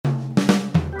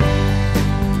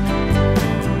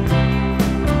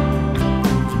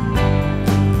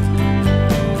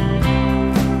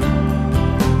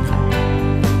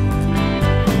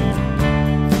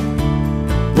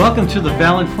Welcome to the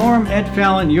Fallon Forum. Ed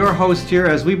Fallon, your host here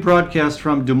as we broadcast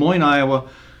from Des Moines, Iowa,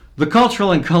 the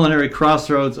cultural and culinary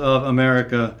crossroads of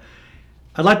America.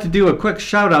 I'd like to do a quick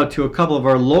shout out to a couple of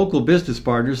our local business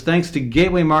partners. Thanks to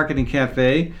Gateway Market and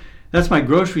Cafe. That's my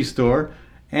grocery store.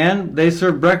 And they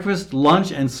serve breakfast,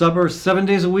 lunch, and supper 7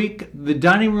 days a week. The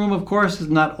dining room, of course, is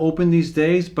not open these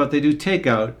days, but they do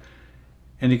takeout.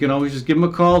 And you can always just give them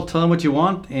a call, tell them what you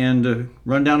want, and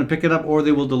run down and pick it up, or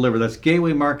they will deliver. That's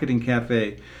Gateway Market and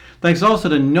Cafe. Thanks also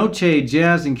to Noche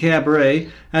Jazz and Cabaret.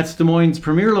 That's Des Moines'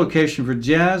 premier location for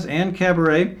jazz and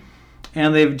cabaret.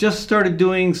 And they've just started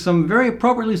doing some very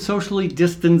appropriately socially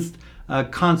distanced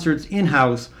concerts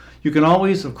in-house. You can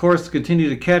always, of course, continue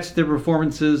to catch their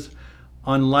performances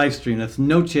on live stream. That's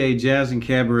Noche Jazz and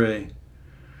Cabaret.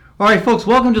 All right, folks,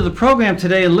 welcome to the program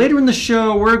today. And later in the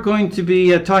show, we're going to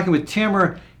be talking with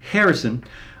Tamyra Harrison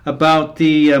about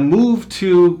the move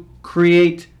to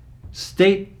create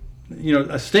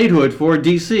a statehood for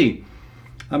D.C.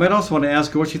 I might also want to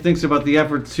ask her what she thinks about the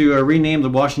effort to rename the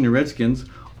Washington Redskins.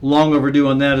 Long overdue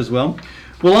on that as well.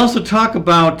 We'll also talk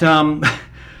about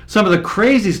some of the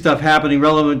crazy stuff happening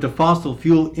relevant to fossil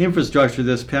fuel infrastructure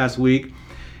this past week,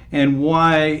 and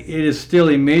why it is still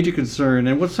a major concern,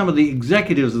 and what some of the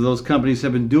executives of those companies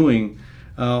have been doing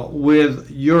with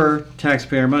your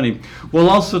taxpayer money. We'll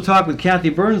also talk with Kathy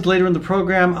Byrnes later in the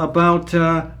program about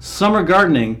summer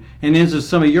gardening and answer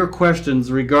some of your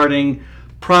questions regarding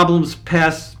problems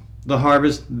past the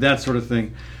harvest, that sort of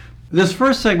thing. This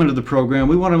first segment of the program,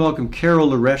 we want to welcome Carol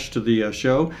LeResche to the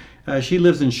show. She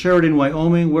lives in Sheridan,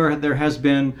 Wyoming, where there has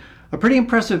been a pretty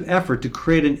impressive effort to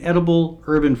create an edible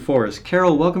urban forest.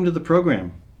 Carol, welcome to the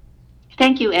program.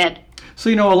 Thank you, Ed. So,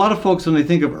 a lot of folks, when they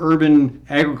think of urban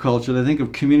agriculture, they think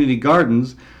of community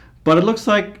gardens, but it looks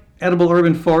like edible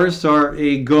urban forests are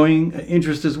a growing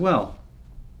interest as well.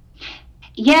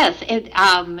 Yes,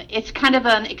 it's kind of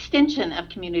an extension of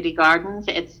community gardens.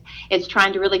 It's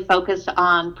trying to really focus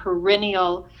on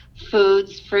perennial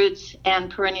foods, fruits,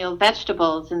 and perennial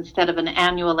vegetables instead of an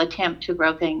annual attempt to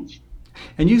grow things.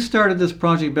 And you started this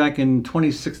project back in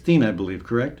 2016, I believe,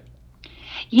 correct?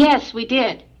 Yes, we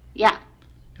did. Yeah.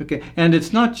 Okay, and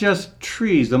it's not just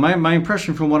trees. My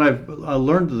impression from what I've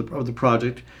learned of the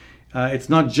project, it's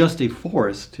not just a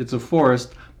forest. It's a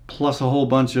forest plus a whole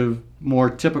bunch of more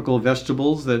typical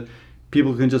vegetables that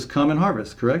people can just come and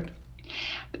harvest, correct?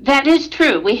 That is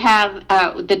true. We have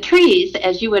the trees,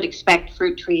 as you would expect,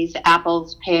 fruit trees,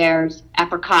 apples, pears,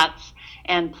 apricots,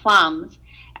 and plums.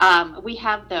 We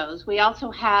have those. We also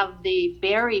have the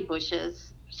berry bushes,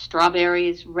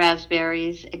 strawberries,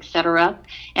 raspberries, etc.,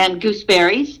 and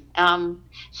gooseberries,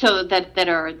 so that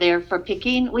are there for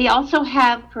picking. We also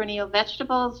have perennial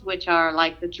vegetables, which are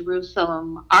like the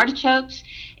Jerusalem artichokes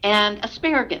and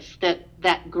asparagus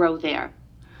that grow there.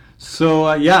 So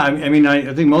I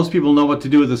think most people know what to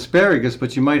do with asparagus,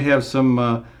 but you might have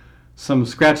some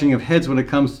scratching of heads when it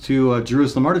comes to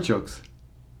Jerusalem artichokes.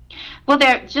 Well,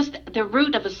 they're just the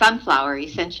root of a sunflower,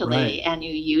 essentially, right. And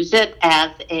you use it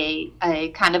as a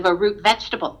kind of a root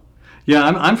vegetable. Yeah,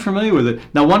 I'm familiar with it.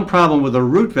 Now, one problem with a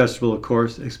root vegetable, of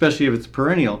course, especially if it's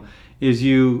perennial, is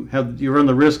you run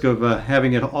the risk of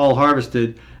having it all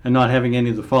harvested and not having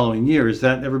any the following year. Has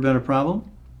that ever been a problem?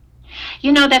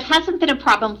 That hasn't been a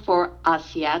problem for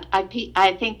us yet. I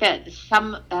think that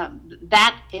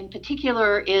that in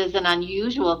particular is an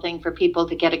unusual thing for people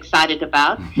to get excited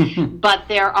about. But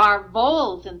there are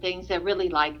voles and things that really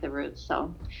like the roots.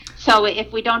 So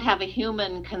if we don't have a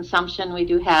human consumption, we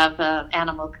do have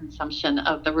animal consumption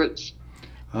of the roots.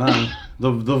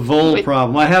 The vole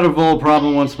problem. I had a vole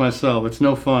problem once myself. It's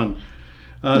no fun.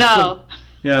 No.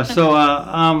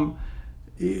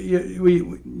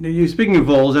 You speaking of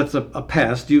voles, that's a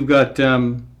pest. You've got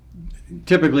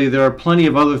typically there are plenty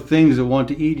of other things that want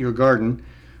to eat your garden,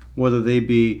 whether they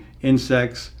be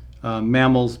insects,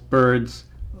 mammals, birds,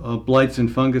 blights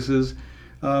and funguses.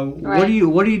 Right.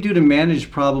 What do you do to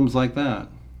manage problems like that?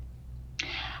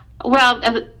 Well,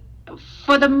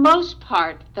 for the most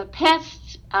part, the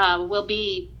pests will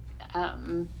be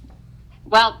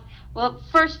Well,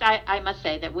 first, I must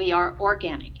say that we are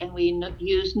organic and we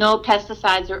use no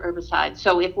pesticides or herbicides.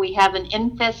 So if we have an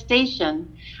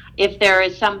infestation, if there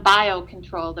is some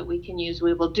biocontrol that we can use,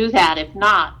 we will do that. If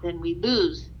not, then we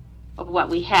lose of what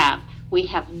we have. We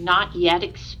have not yet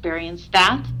experienced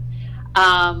that.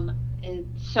 As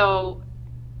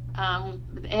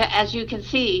you can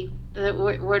see,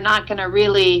 we're not going to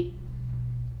really,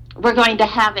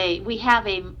 we have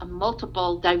a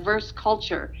multiple diverse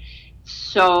culture.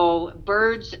 So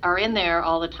birds are in there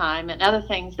all the time, and other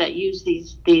things that use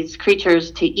these creatures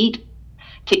to eat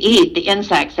the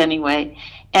insects anyway.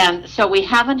 And so we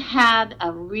haven't had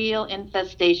a real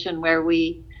infestation where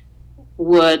we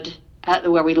would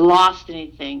where we lost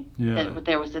anything. Yeah. That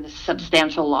there was a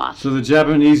substantial loss. So the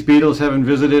Japanese beetles haven't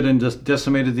visited and just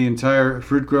decimated the entire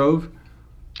fruit grove?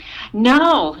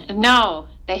 No,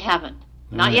 they haven't.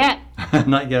 Not yet.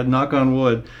 Not yet. Knock on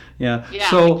wood. Yeah. Yeah,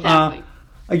 So, exactly.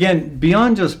 again,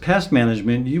 beyond just pest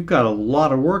management, you've got a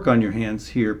lot of work on your hands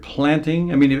here.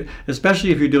 Planting. I mean,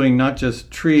 especially if you're doing not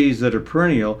just trees that are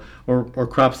perennial or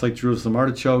crops like Jerusalem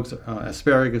artichokes,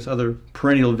 asparagus, other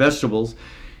perennial vegetables.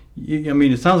 I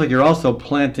mean, it sounds like you're also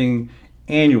planting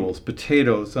annuals,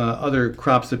 potatoes, other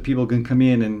crops that people can come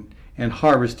in and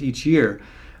harvest each year.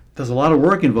 There's a lot of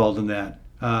work involved in that.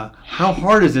 How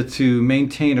hard is it to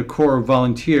maintain a core of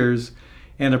volunteers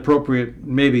and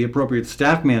appropriate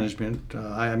staff management?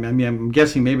 I'm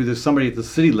guessing maybe there's somebody at the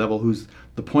city level who's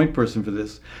the point person for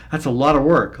this. That's a lot of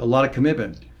work, a lot of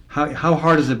commitment. How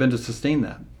hard has it been to sustain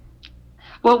that?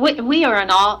 Well, we're an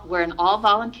all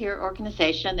volunteer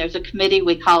organization. There's a committee,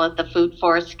 we call it the Food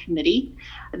Forest Committee.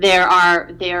 There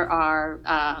are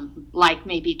like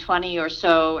maybe 20 or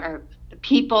so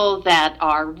people that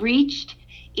are reached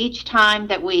each time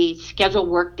that we schedule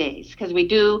work days, because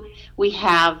we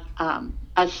have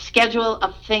a schedule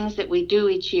of things that we do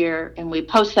each year, and we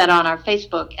post that on our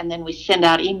Facebook, and then we send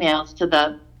out emails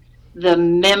to the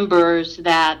members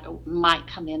that might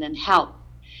come in and help.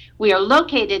 We are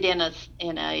located in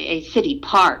a city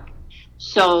park,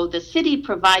 so the city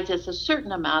provides us a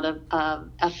certain amount of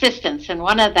assistance, and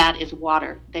one of that is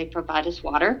water. They provide us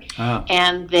water,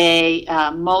 and they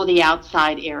mow the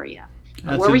outside area.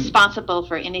 We're responsible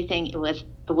for anything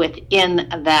within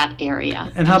that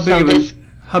area. And how big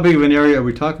of an area are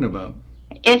we talking about?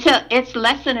 It's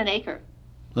less than an acre.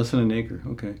 Less than an acre,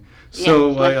 okay.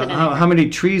 So how many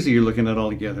trees are you looking at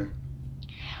altogether?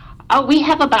 We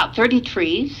have about 30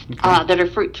 trees that are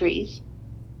fruit trees.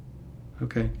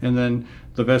 Okay, and then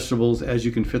the vegetables as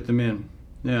you can fit them in.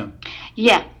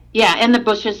 Yeah, and the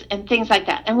bushes and things like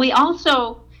that. And we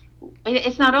also,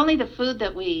 it's not only the food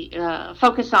that we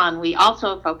focus on, we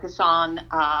also focus on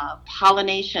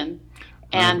pollination.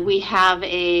 And we have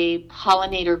a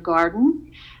pollinator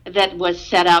garden that was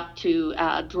set up to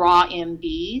draw in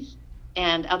bees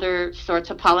and other sorts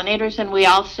of pollinators. And we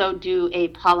also do a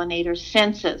pollinator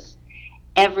census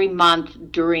every month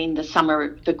during the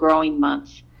summer, the growing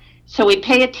months. So we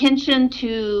pay attention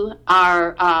to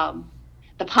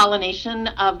the pollination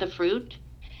of the fruit,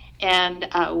 and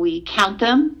we count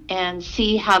them and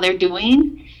see how they're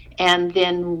doing. And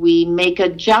then we make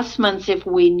adjustments if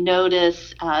we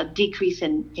notice a decrease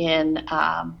in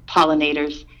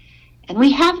pollinators. And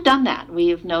we have done that.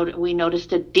 We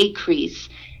noticed a decrease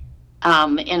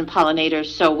in pollinators,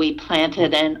 so we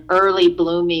planted an early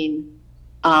blooming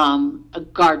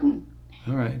garden.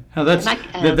 All right. Now that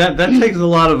takes a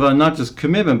lot of not just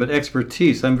commitment but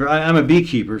expertise. I'm a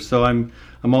beekeeper, so I'm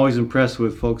always impressed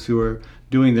with folks who are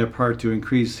doing their part to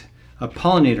increase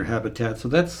pollinator habitat. So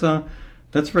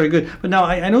that's very good. But now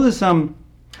I know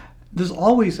there's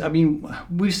always, I mean,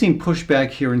 we've seen pushback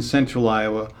here in central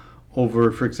Iowa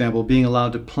over, for example, being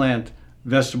allowed to plant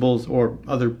vegetables or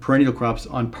other perennial crops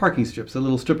on parking strips, a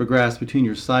little strip of grass between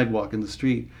your sidewalk and the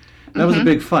street. That was a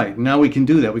big fight. Now we can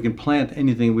do that. We can plant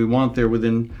anything we want there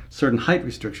within certain height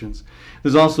restrictions.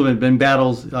 There's also been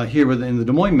battles here in the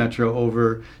Des Moines metro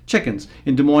over chickens.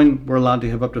 In Des Moines, we're allowed to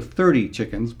have up to 30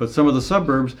 chickens, but some of the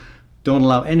suburbs don't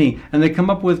allow any, and they come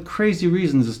up with crazy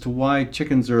reasons as to why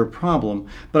chickens are a problem.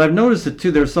 But I've noticed that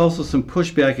too, there's also some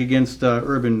pushback against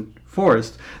urban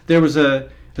forest. There was a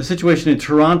situation in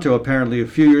Toronto apparently a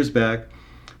few years back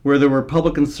where there were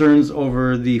public concerns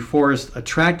over the forest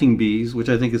attracting bees, which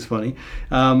I think is funny.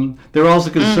 They were also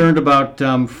concerned about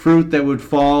fruit that would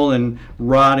fall and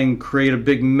rot and create a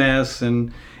big mess,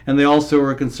 and they also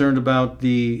were concerned about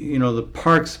the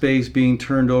park space being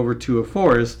turned over to a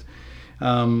forest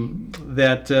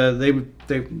that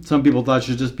some people thought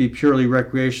should just be purely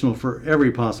recreational for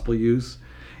every possible use,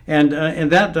 and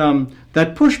that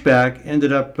pushback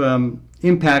ended up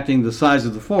impacting the size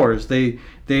of the forest.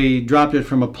 They dropped it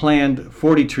from a planned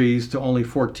 40 trees to only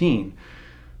 14.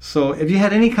 So have you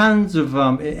had any kinds of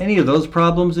any of those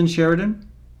problems in Sheridan?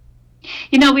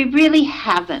 We really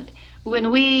haven't.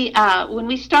 When we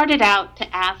started out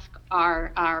to ask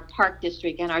our park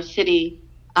district and our city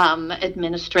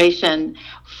administration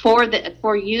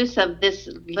for use of this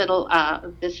little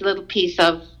piece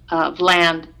of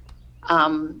land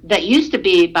that used to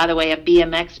be, by the way, a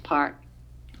BMX park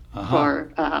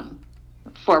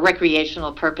for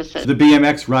recreational purposes. The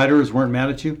BMX riders weren't mad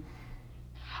at you?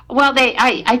 Well,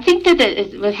 I think that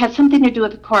it had something to do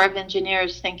with the Corps of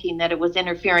Engineers thinking that it was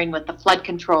interfering with the flood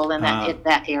control in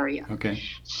that area. Okay.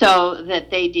 So that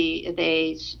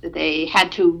they had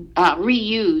to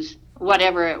reuse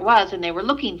whatever it was, and they were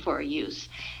looking for a use.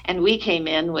 And we came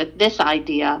in with this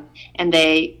idea, and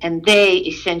they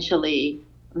essentially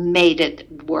made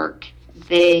it work.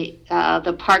 The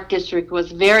park district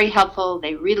was very helpful.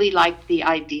 They really liked the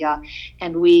idea,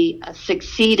 and we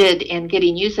succeeded in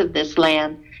getting use of this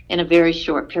land in a very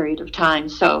short period of time.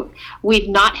 So we've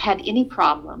not had any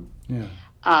problem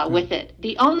with it.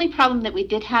 The only problem that we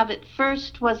did have at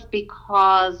first was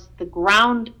because the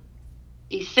ground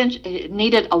essentially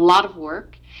needed a lot of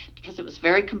work because it was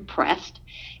very compressed.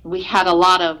 We had a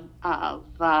lot of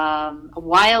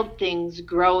wild things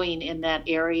growing in that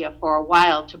area for a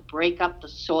while to break up the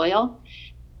soil,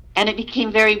 and it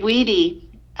became very weedy.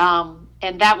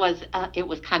 And that was it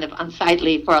was kind of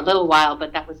unsightly for a little while,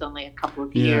 but that was only a couple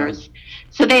of years.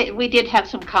 So we did have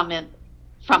some comment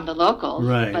from the locals,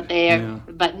 right.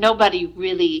 But nobody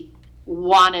really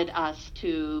wanted us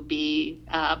to be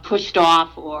pushed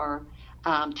off or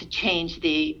to change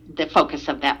the focus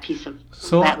of that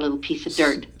that little piece of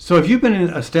dirt. So if you've been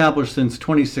established since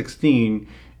 2016,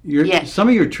 some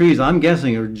of your trees, I'm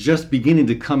guessing, are just beginning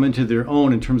to come into their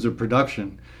own in terms of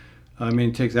production. I mean,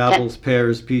 it takes apples,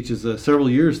 pears, peaches several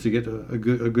years to get a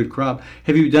good crop.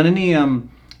 Have you done any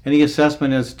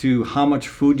assessment as to how much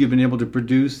food you've been able to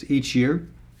produce each year?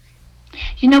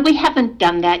 We haven't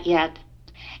done that yet,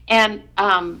 and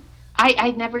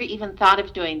I never even thought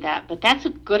of doing that. But that's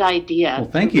a good idea. Well,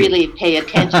 thank you. Really pay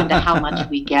attention to how much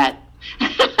we get.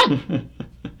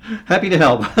 Happy to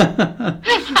help.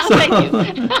 Thank you.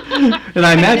 And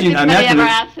I imagine, ever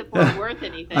asked if we're worth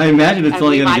anything. I imagine it's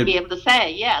only going to be able to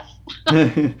say yes.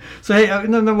 So hey,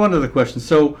 one other question.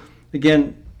 So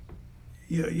again,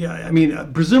 I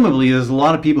mean, presumably there's a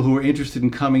lot of people who are interested in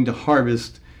coming to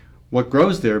harvest what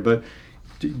grows there. But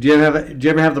do you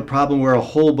ever have the problem where a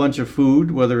whole bunch of food,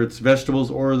 whether it's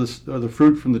vegetables or the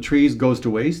fruit from the trees, goes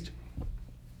to waste?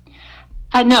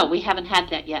 No, we haven't had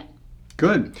that yet.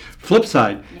 Good. Flip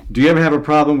side, do you ever have a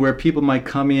problem where people might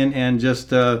come in and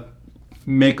just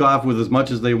make off with as much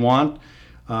as they want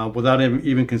without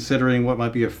even considering what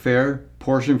might be a fair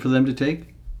portion for them to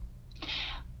take?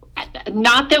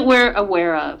 Not that we're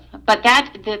aware of, but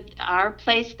that our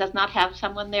place does not have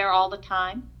someone there all the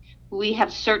time. We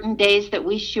have certain days that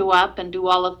we show up and do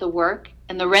all of the work,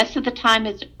 and the rest of the time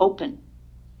is open,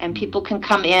 and people can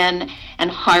come in and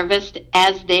harvest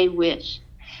as they wish.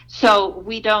 So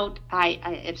we don't,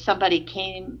 if somebody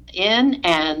came in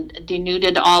and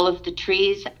denuded all of the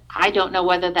trees, I don't know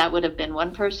whether that would have been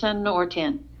one person or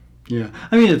 10. Yeah.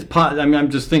 I mean, I'm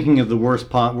just thinking of the worst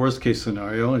case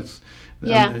scenario.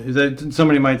 That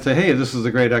somebody might say, hey, this is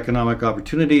a great economic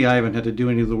opportunity. I haven't had to do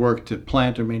any of the work to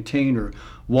plant or maintain or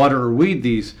water or weed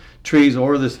these trees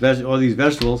or these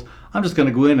vegetables. I'm just going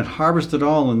to go in and harvest it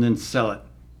all and then sell it.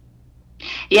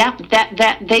 Yeah,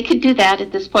 that they could do that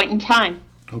at this point in time.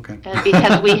 Okay.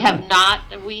 Because we have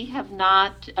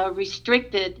not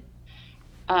restricted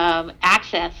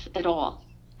access at all.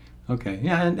 Okay.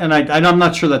 Yeah, and I'm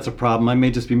not sure that's a problem. I may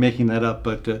just be making that up,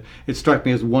 but it struck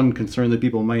me as one concern that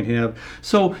people might have.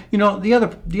 So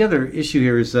the other issue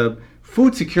here is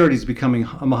food security is becoming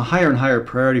a higher and higher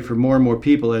priority for more and more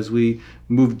people as we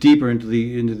move deeper into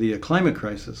the climate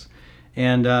crisis,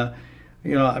 and.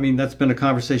 I mean, that's been a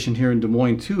conversation here in Des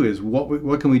Moines too, is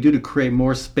what can we do to create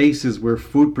more spaces where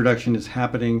food production is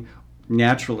happening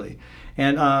naturally?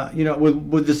 And,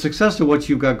 with the success of what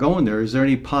you've got going there, is there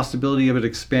any possibility of it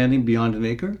expanding beyond an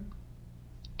acre?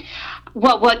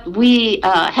 Well, what we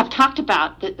have talked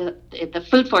about, the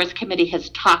Food Forest Committee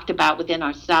has talked about within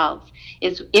ourselves,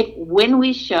 is when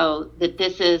we show that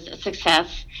this is a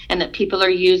success and that people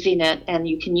are using it and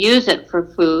you can use it for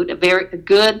food, a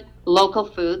good local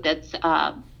food that's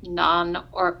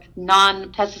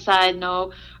non-pesticide,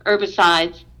 no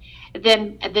herbicides,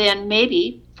 then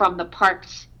maybe from the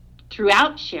parks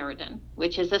throughout Sheridan,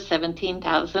 which is a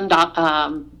 17,000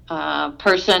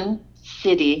 person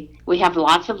city, we have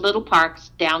lots of little parks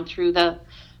down through the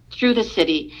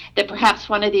city, that perhaps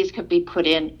one of these could be put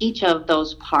in each of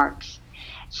those parks.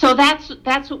 So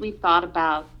that's what we've thought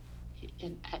about,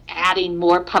 adding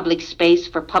more public space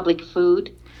for public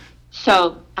food.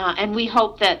 So, and we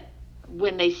hope that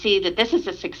when they see that this is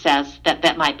a success,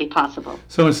 that might be possible.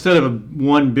 So instead of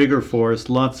one bigger forest,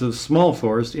 lots of small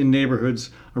forests in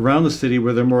neighborhoods around the city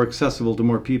where they're more accessible to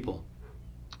more people.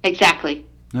 Exactly.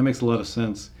 That makes a lot of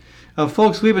sense.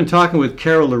 Folks, we've been talking with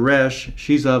Carol LeResche.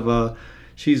 She's I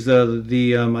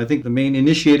think the main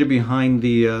initiator behind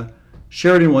the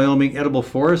Sheridan, Wyoming edible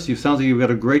forest. It sounds like you've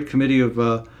got a great committee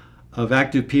of of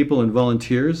active people and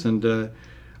volunteers, and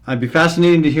I'd be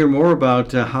fascinating to hear more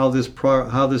about how this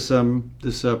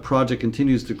project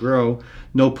continues to grow.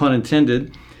 No pun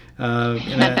intended.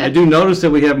 And I do notice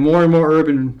that we have more and more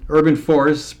urban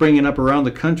forests springing up around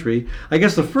the country. I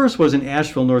guess the first was in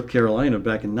Asheville, North Carolina,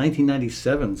 back in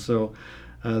 1997. So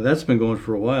that's been going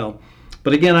for a while.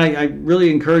 But again, I really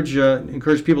encourage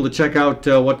people to check out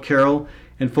what Carol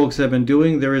and folks have been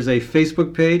doing. There is a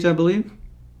Facebook page, I believe.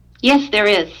 Yes, there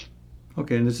is.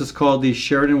 Okay, and this is called the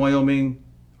Sheridan, Wyoming,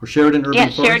 or Sheridan Urban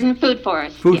Forest? Yes, Sheridan Food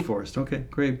Forest. Food Forest, okay,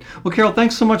 great. Well, Carol,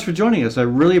 thanks so much for joining us. I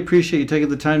really appreciate you taking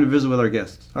the time to visit with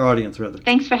our audience, rather.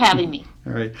 Thanks for having me.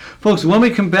 All right. Folks, when we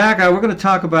come back, we're going to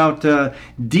talk about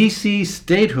D.C.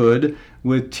 statehood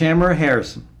with Tamyra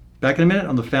Harrison. Back in a minute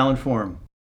on the Fallon Forum.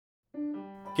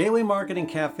 Gateway Market and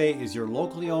Cafe is your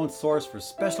locally owned source for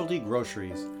specialty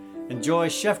groceries. Enjoy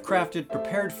chef-crafted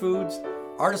prepared foods,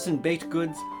 artisan baked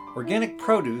goods, organic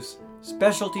produce,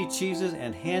 specialty cheeses,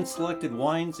 and hand-selected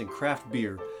wines and craft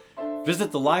beer.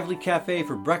 Visit the lively cafe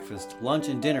for breakfast, lunch,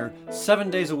 and dinner 7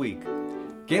 days a week.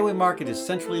 Gateway Market is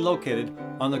centrally located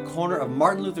on the corner of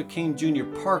Martin Luther King Jr.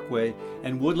 Parkway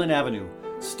and Woodland Avenue.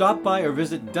 Stop by or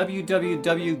visit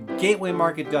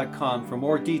www.gatewaymarket.com for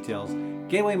more details.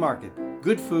 Gateway Market,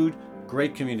 good food,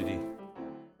 great community.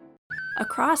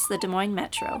 Across the Des Moines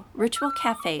Metro, Ritual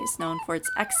Cafe is known for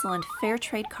its excellent fair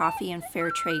trade coffee and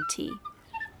fair trade tea.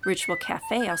 Ritual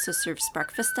Cafe also serves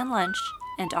breakfast and lunch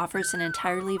and offers an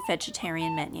entirely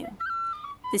vegetarian menu.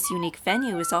 This unique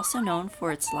venue is also known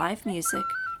for its live music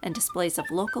and displays of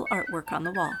local artwork on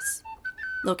the walls.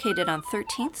 Located on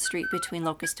 13th Street between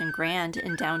Locust and Grand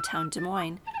in downtown Des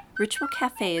Moines, Ritual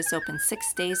Cafe is open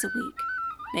 6 days a week.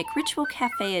 Make Ritual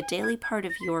Cafe a daily part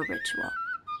of your ritual.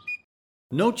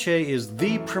 Noche is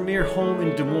the premier home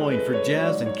in Des Moines for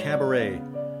jazz and cabaret.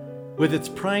 With its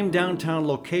prime downtown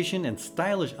location and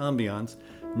stylish ambiance,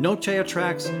 Noche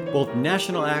attracts both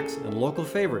national acts and local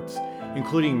favorites,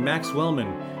 including Max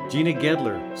Wellman, Gina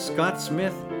Gedler, Scott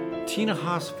Smith, Tina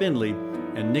Haas-Findlay,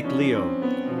 and Nick Leo.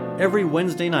 Every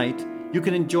Wednesday night, you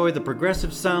can enjoy the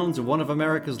progressive sounds of one of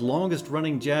America's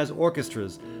longest-running jazz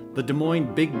orchestras, the Des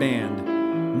Moines Big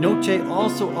Band. Noche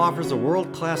also offers a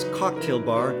world-class cocktail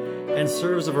bar and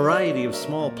serves a variety of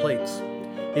small plates.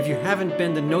 If you haven't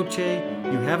been to Noche,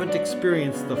 you haven't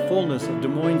experienced the fullness of Des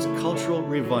Moines' cultural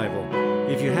revival.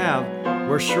 If you have,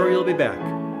 we're sure you'll be back.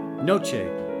 Noche,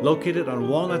 located on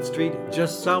Walnut Street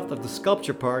just south of the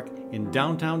Sculpture Park in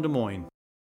downtown Des Moines.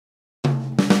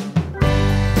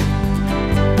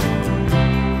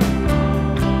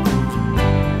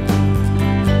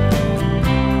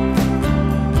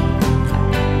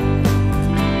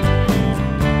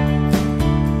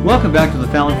 Welcome back to the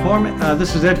Fallon Forum.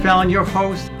 This is Ed Fallon, your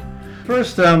host.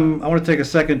 First, I want to take a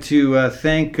second to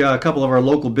thank a couple of our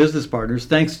local business partners.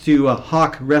 Thanks to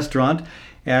Hawk Restaurant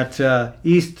at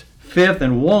East 5th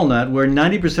and Walnut, where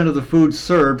 90% of the food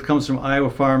served comes from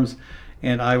Iowa farms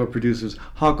and Iowa producers.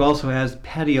 Hawk also has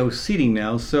patio seating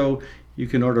now, so you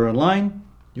can order online,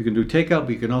 you can do takeout, but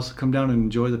you can also come down and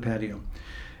enjoy the patio.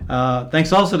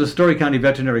 Thanks also to Story County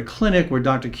Veterinary Clinic, where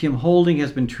Dr. Kim Holding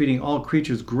has been treating all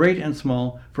creatures great and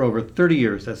small for over 30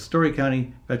 years. That's Story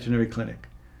County Veterinary Clinic.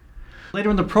 Later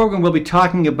in the program, we'll be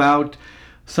talking about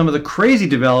some of the crazy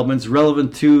developments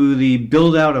relevant to the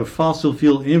build-out of fossil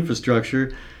fuel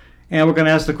infrastructure. And we're going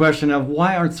to ask the question of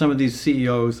why aren't some of these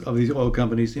CEOs of these oil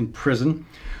companies in prison?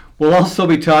 We'll also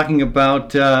be talking about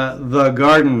the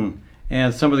garden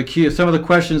and some of the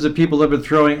questions that people have been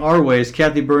throwing our ways.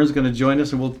 Kathy Byrnes is going to join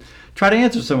us, and we'll try to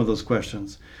answer some of those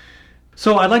questions.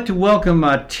 So I'd like to welcome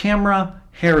Tamyra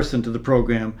Harrison to the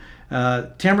program.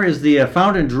 Tamyra is the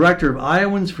founder and director of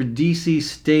Iowans for D.C.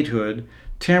 Statehood.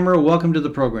 Tamyra, welcome to the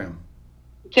program.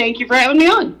 Thank you for having me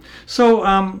on.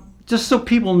 So just so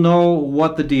people know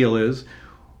what the deal is,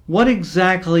 what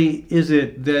exactly is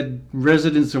it that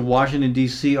residents of Washington,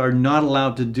 D.C. are not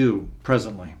allowed to do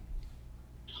presently?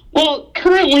 Well,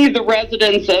 currently the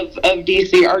residents of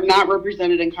D.C. are not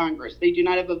represented in Congress. They do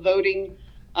not have a voting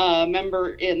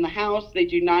member in the House. They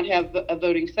do not have a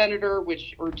voting senator,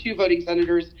 or two voting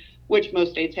senators, which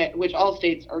all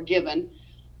states are given.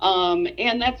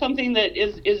 And that's something that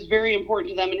is very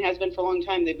important to them and has been for a long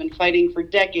time. They've been fighting for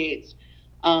decades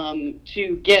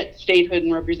to get statehood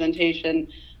and representation.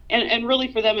 And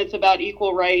really for them, it's about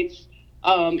equal rights.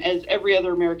 As every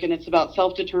other American, it's about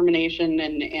self-determination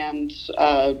and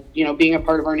being a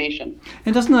part of our nation.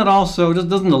 And doesn't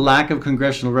the lack of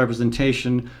congressional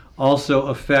representation also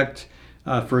affect,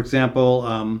 for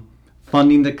example,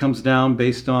 funding that comes down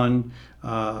based on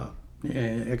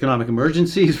economic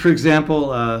emergencies, for example?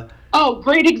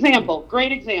 Great example.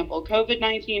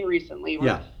 COVID-19 recently.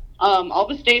 Yeah. All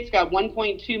the states got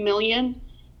 1.2 million,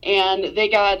 and they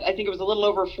got, I think it was a little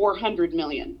over 400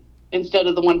 million instead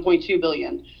of the 1.2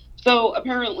 billion. So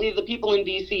apparently the people in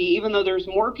DC, even though there's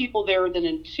more people there than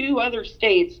in 2 other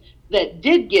states that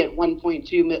did get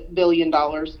 $1.2 billion,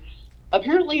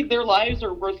 apparently their lives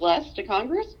are worth less to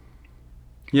Congress.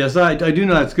 Yes, I do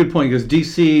know that's a good point, because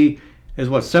DC is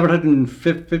what,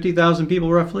 750,000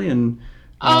 people roughly, and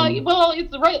well,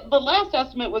 it's right. The last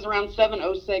estimate was around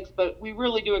 706, but we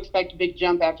really do expect a big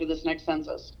jump after this next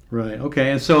census. right.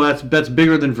 Okay, and so that's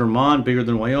bigger than Vermont, bigger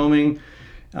than Wyoming,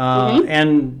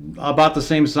 and about the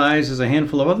same size as a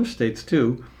handful of other states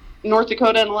too. North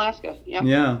Dakota and Alaska. Yeah.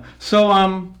 Yeah. So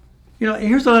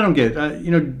here's what I don't get.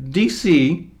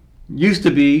 DC used to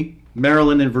be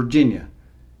Maryland and Virginia,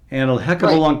 and a heck of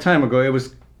a long time ago, it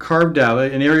was carved out.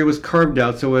 An area was carved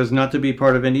out so as not to be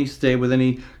part of any state with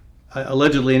any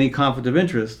allegedly any conflict of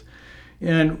interest.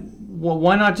 And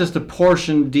why not just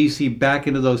apportion DC back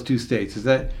into those 2 states? Is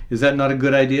that not a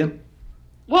good idea?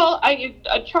 Well, I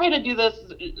try to do this,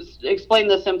 explain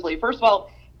this simply. First of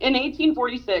all, in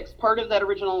 1846, part of that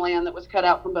original land that was cut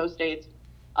out from both states,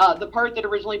 the part that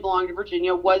originally belonged to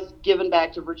Virginia was given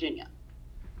back to Virginia.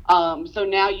 So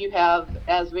now you have,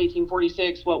 as of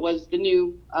 1846, what was the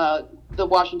new, the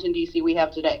Washington, D.C. we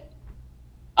have today.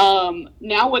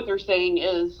 Now what they're saying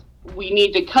is we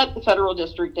need to cut the federal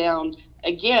district down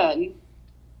again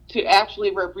to actually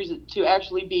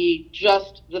be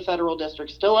just the federal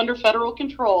district, still under federal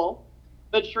control,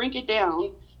 but shrink it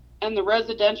down, and the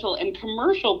residential and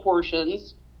commercial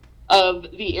portions of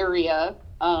the area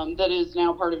that is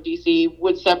now part of D.C.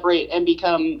 would separate and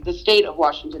become the state of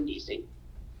Washington, D.C.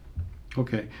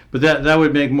 Okay, but that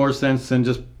would make more sense than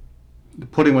just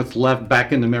putting what's left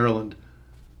back into Maryland.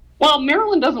 Well,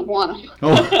 Maryland doesn't want them.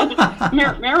 Oh.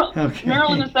 Okay.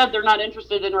 Maryland has said they're not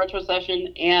interested in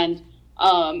retrocession, and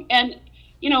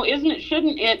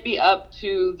shouldn't it be up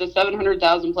to the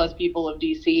 700,000 plus people of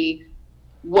DC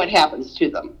what happens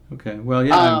to them? Okay, well,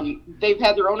 yeah. They've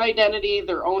had their own identity,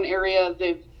 their own area.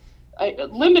 They've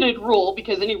limited rule,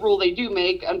 because any rule they do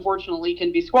make, unfortunately,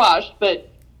 can be squashed. But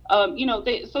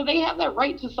they have that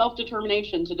right to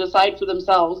self-determination, to decide for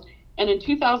themselves. And in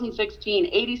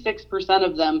 2016, 86%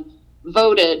 of them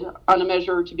voted on a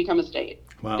measure to become a state.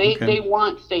 Wow, They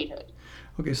want statehood.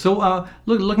 Okay, so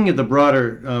looking at the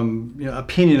broader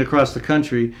opinion across the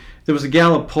country, there was a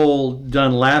Gallup poll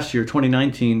done last year,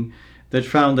 2019, that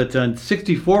found that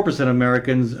 64% of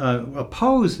Americans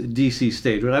oppose DC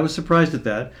statehood. I was surprised at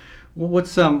that.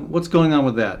 What's going on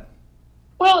with that?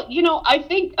 Well, I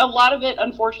think a lot of it,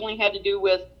 unfortunately, had to do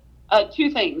with 2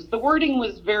 things. The wording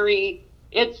was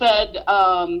it said,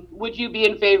 would you be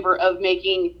in favor of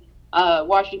making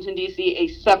Washington, D.C. a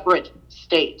separate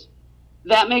state?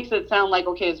 That makes it sound like,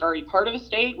 okay, it's already part of a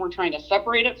state. We're trying to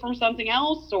separate it from something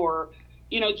else, or,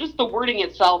 just the wording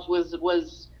itself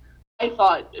was, I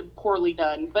thought, poorly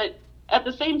done. But at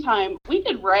the same time, we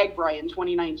did RAGBRAI in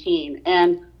 2019,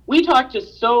 and we talked to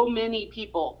so many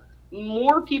people.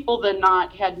 More people than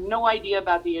not had no idea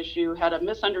about the issue, had a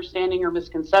misunderstanding or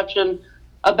misconception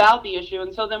about the issue.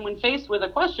 And so then when faced with a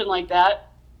question like that,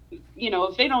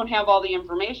 if they don't have all the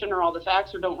information or all the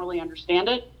facts or don't really understand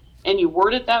it, and you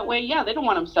word it that way, yeah, they don't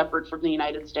want them separate from the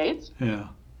United States. Yeah.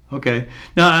 Okay.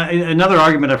 Now, another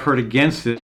argument I've heard against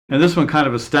it, and this one kind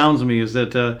of astounds me, is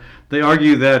that they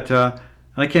argue that,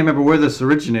 I can't remember where this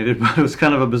originated, but it was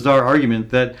kind of a bizarre argument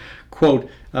that, quote,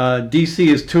 D.C.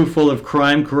 is too full of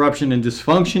crime, corruption, and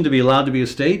dysfunction to be allowed to be a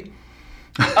state.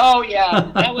 Oh yeah,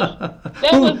 that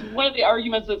was one of the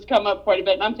arguments that's come up quite a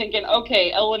bit. And I'm thinking,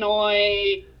 okay,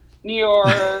 Illinois, New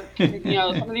York,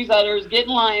 some of these others, get in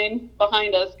line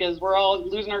behind us, because we're all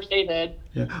losing our statehood.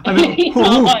 Yeah, I mean,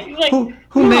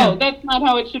 no, that's not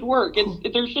how it should work.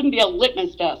 There shouldn't be a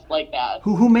litmus test like that.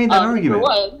 Who made that argument? There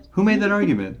was. Who made that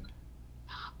argument?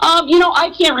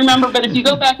 I can't remember, but if you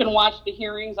go back and watch the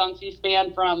hearings on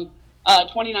C-SPAN from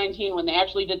 2019, when they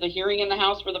actually did the hearing in the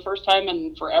House for the first time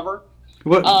in forever.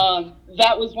 What?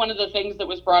 That was one of the things that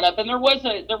was brought up, and there was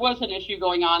an issue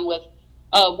going on with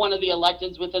one of the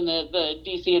electeds within the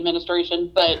DC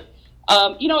administration. But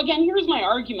again, here's my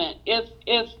argument: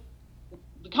 if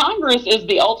Congress is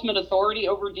the ultimate authority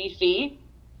over DC,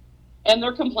 and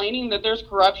they're complaining that there's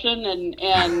corruption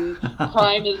and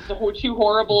crime is too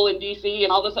horrible in DC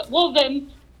and all this, well then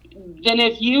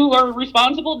if you are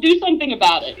responsible, do something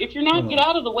about it. If you're not, get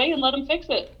out of the way and let them fix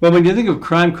it. Well, when you think of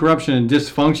crime, corruption, and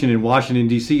dysfunction in Washington,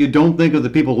 D.C., you don't think of the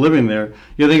people living there.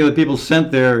 You think of the people sent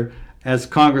there as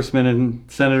congressmen and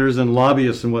senators and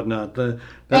lobbyists and whatnot.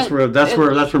 That's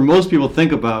where most people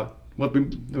think about what we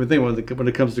think when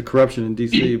it comes to corruption in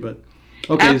D.C. But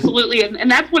Okay. Absolutely. And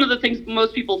that's one of the things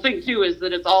most people think, too, is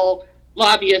that it's all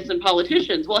lobbyists and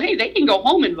politicians. Well, hey, they can go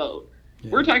home and vote.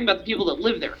 Yeah. We're talking about the people that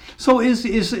live there. So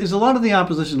is a lot of the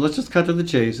opposition, let's just cut to the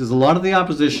chase, is a lot of the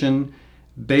opposition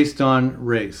based on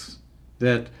race?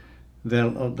 That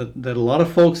a lot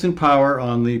of folks in power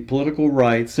on the political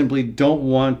right simply don't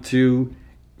want to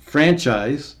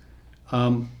franchise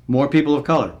more people of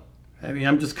color? I mean,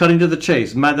 I'm just cutting to the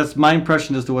chase. That's my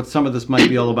impression as to what some of this might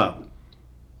be all about.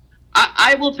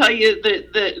 I will tell you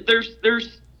that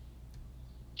there's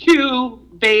two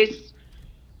base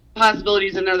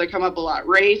possibilities in there that come up a lot: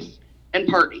 race and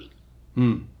party.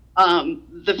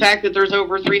 The fact that there's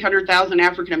over 300,000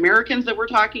 African Americans that we're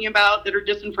talking about that are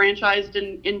disenfranchised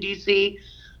in D.C.,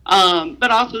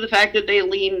 but also the fact that they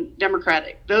lean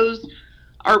Democratic. Those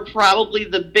are probably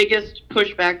the biggest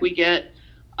pushback we get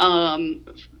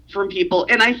from people.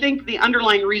 And I think the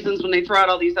underlying reasons, when they throw out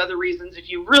all these other reasons, if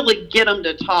you really get them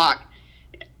to talk,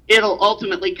 it'll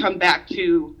ultimately come back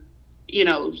to,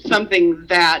 something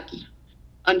that's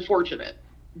unfortunate.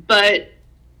 But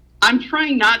I'm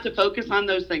trying not to focus on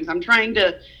those things. I'm trying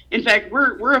to, in fact,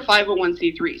 we're a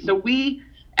 501c3, so we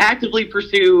actively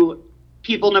pursue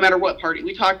people no matter what party.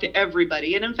 We talk to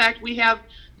everybody. And in fact, we have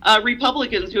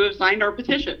Republicans who have signed our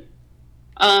petition,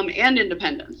 and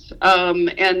independents.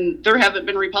 And there haven't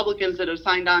been Republicans that have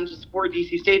signed on to support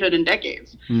DC statehood in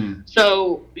decades.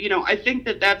 So, I think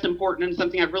that that's important, and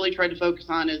something I've really tried to focus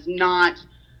on is not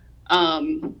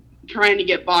trying to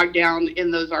get bogged down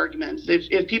in those arguments.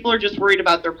 If people are just worried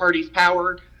about their party's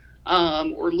power,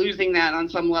 or losing that on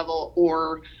some level,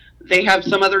 or they have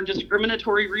some other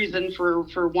discriminatory reason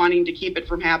for wanting to keep it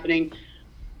from happening,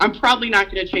 I'm probably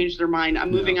not going to change their mind. I'm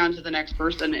moving on to the next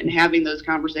person and having those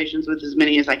conversations with as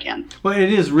many as I can. Well,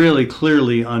 it is really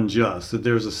clearly unjust that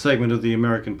there's a segment of the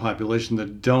American population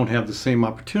that don't have the same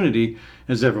opportunity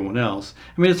as everyone else.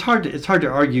 I mean, it's hard to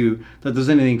argue that there's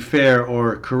anything fair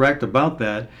or correct about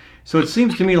that. So it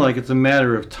seems to me like it's a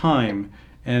matter of time.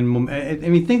 And I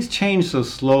mean, things change so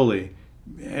slowly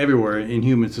everywhere in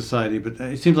human society, but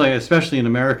it seems like, especially in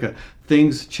America,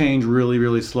 things change really,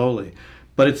 really slowly.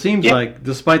 But it seems like,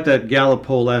 despite that Gallup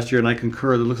poll last year, and I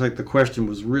concur, it looks like the question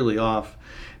was really off.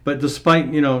 But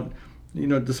despite,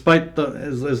 despite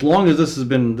as long as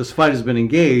this fight has been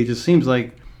engaged, it seems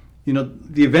like,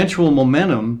 the eventual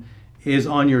momentum is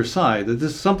on your side. That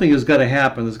something has got to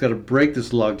happen. That's got to break this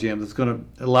logjam. That's going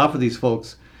to allow for these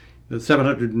folks, the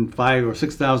 705 or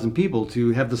 6,000 people,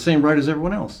 to have the same right as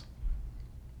everyone else.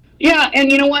 Yeah, and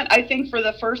you know what? I think for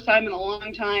the first time in a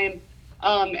long time,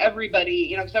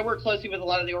 everybody, because I work closely with a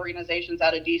lot of the organizations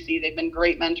out of DC. They've been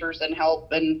great mentors and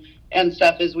help and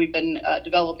stuff as we've been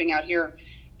developing out here.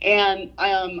 And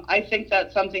I think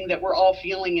that's something that we're all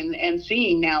feeling and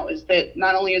seeing now, is that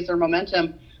not only is there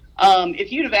momentum,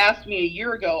 if you'd have asked me a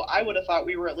year ago, I would have thought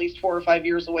we were at least 4 or 5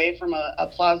 years away from a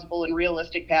plausible and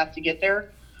realistic path to get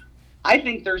there. I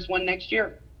think there's one next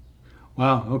year.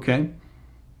 Wow. Okay.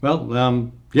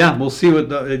 Well, yeah, we'll see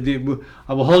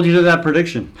I will hold you to that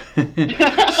prediction.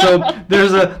 So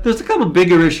there's a couple of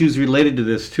bigger issues related to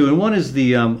this too, and one is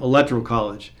the electoral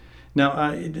college.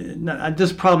 Now,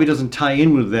 this probably doesn't tie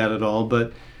in with that at all,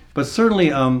 but certainly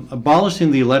abolishing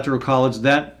the electoral college,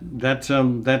 that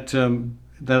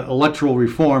electoral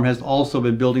reform has also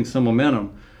been building some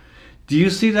momentum. Do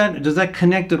you see that? Does that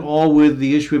connect at all with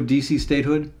the issue of DC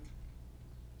statehood?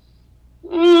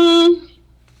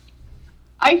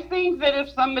 I think that if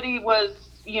somebody was,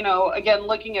 again,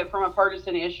 looking at it from a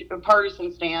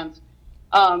partisan stance,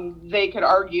 they could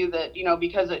argue that,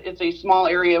 because it's a small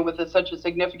area with such a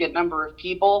significant number of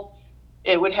people,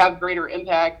 it would have greater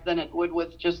impact than it would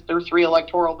with just their 3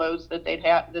 electoral votes that they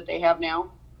have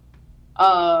now.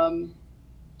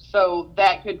 So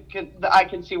that I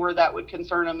can see where that would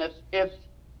concern them if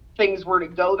things were to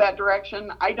go that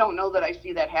direction. I don't know that I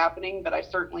see that happening, but I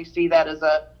certainly see that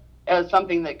as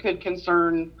something that could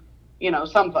concern,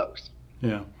 some folks.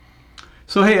 Yeah.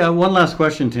 So, hey, one last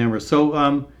question, Tamyra.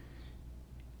 So,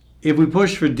 if we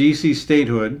push for DC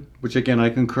statehood, which again I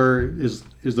concur is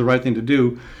the right thing to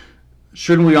do,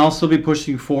 shouldn't we also be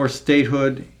pushing for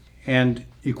statehood and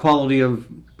equality of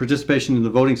participation in the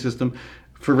voting system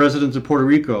for residents of Puerto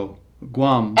Rico,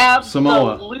 Guam,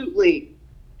 Samoa? Absolutely.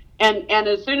 And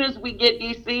as soon as we get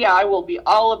DC, I will be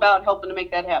all about helping to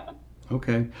make that happen.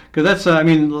 Okay, because that's I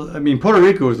mean Puerto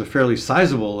Rico is a fairly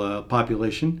sizable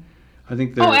population. I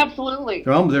think they're absolutely.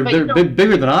 They're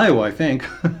bigger than Iowa, I think.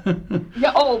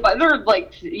 Yeah. But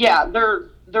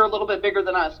they're a little bit bigger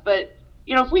than us. But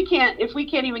if we can't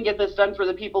even get this done for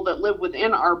the people that live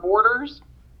within our borders,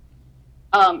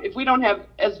 if we don't have,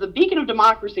 as the beacon of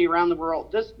democracy around the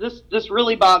world, this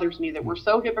really bothers me that we're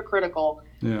so hypocritical,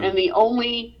 and the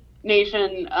only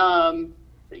nation, trying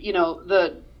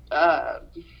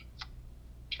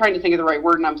to think of the right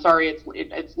word, and I'm sorry,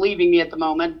 it's leaving me at the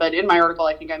moment, but in my article,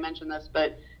 I think I mentioned this,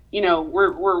 but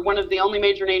we're one of the only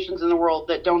major nations in the world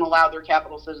that don't allow their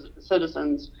capital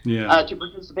citizens to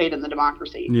participate in the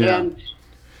democracy, and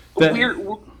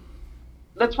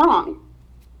that's wrong.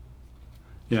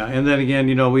 Yeah, and then again,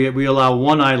 we allow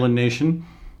one island nation,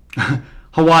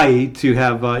 Hawaii, to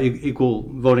have equal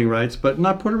voting rights, but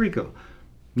not Puerto Rico,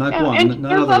 not Guam, and not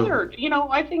there's other.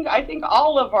 I think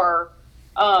all of our,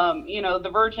 the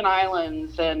Virgin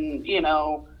Islands, and they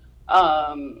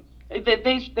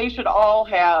should all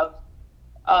have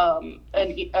a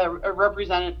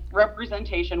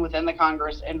representation within the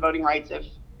Congress and voting rights, if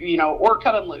or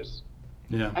cut them loose.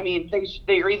 Yeah. I mean,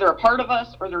 they're either a part of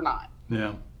us or they're not.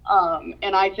 Yeah.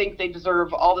 And I think they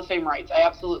deserve all the same rights. I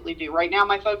absolutely do. Right now,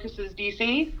 my focus is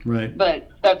D.C. Right. But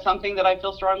that's something that I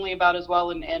feel strongly about as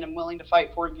well, and I'm willing to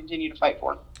fight for and continue to fight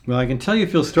for. Well, I can tell you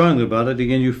feel strongly about it.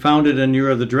 Again, you founded and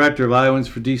you're the director of Iowans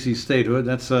for D.C. statehood.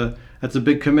 That's a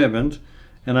big commitment,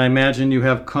 and I imagine you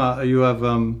have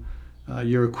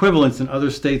your equivalents in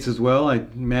other states as well. I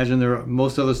imagine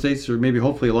most other states, or maybe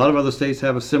hopefully a lot of other states,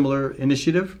 have a similar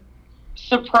initiative.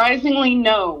 Surprisingly,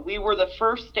 no. We were the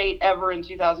first state ever in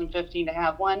 2015 to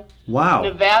have one. Wow.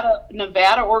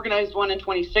 Nevada organized one in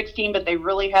 2016, but they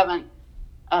really haven't.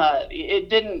 It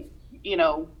didn't,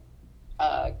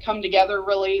 come together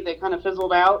really. They kind of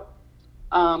fizzled out.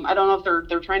 I don't know if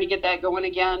they're trying to get that going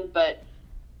again, but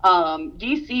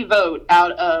DC Vote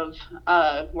out of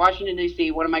Washington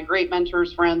D.C. One of my great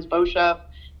mentors, friends, Bo Shuff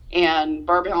and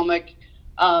Barb Helmick,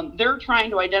 they're trying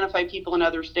to identify people in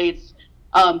other states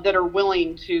that are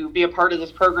willing to be a part of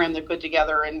this program they put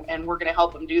together, and we're going to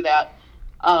help them do that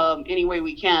any way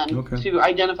we can to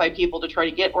identify people to try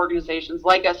to get organizations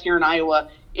like us here in Iowa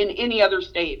in any other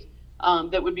state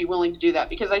that would be willing to do that.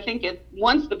 Because I think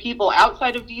once the people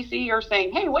outside of D.C. are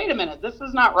saying, hey, wait a minute, this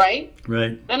is not right,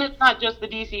 then it's not just the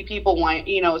D.C. people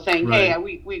saying, hey,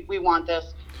 we want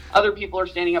this. Other people are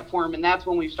standing up for them, and that's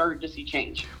when we've started to see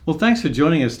change. Well, thanks for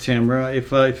joining us, Tamyra. If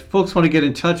folks want to get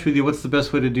in touch with you, what's the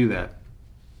best way to do that?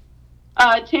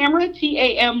 Tamyra,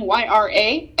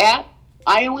 Tamyra, at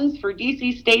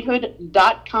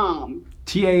IowansForDCStatehood.com.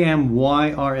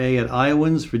 Tamyra at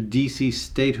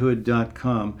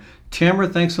IowansForDCStatehood.com.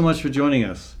 Tamyra, thanks so much for joining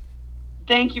us.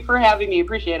 Thank you for having me.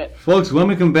 Appreciate it. Folks, when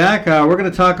we come back, we're going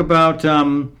to talk about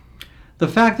the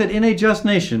fact that in a just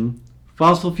nation,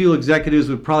 fossil fuel executives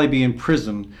would probably be in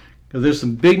prison, because there's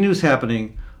some big news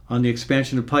happening on the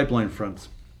expansion of pipeline fronts.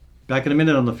 Back in a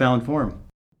minute on the Fallon Forum.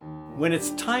 When it's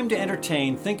time to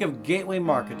entertain, think of Gateway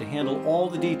Market to handle all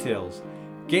the details.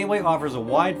 Gateway offers a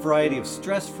wide variety of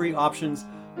stress-free options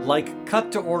like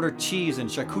cut-to-order cheese and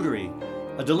charcuterie,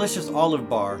 a delicious olive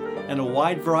bar, and a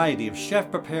wide variety of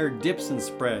chef-prepared dips and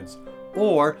spreads.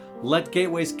 Or let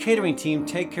Gateway's catering team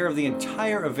take care of the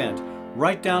entire event,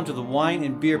 right down to the wine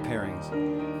and beer pairings.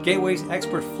 Gateway's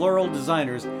expert floral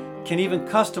designers can even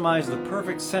customize the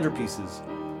perfect centerpieces.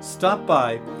 Stop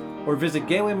by or visit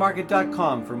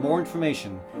gatewaymarket.com for more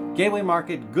information. Gateway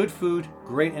Market, good food,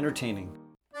 great entertaining.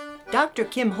 Dr.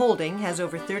 Kim Holding has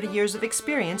over 30 years of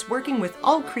experience working with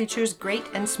all creatures great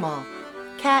and small.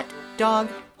 Cat, dog,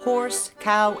 horse,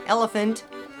 cow, elephant.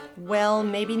 Well,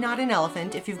 maybe not an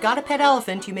elephant. If you've got a pet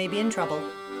elephant, you may be in trouble.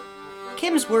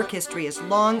 Kim's work history is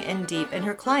long and deep, and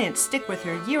her clients stick with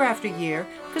her year after year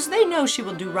because they know she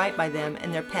will do right by them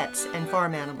and their pets and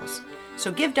farm animals. So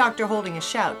give Dr. Holding a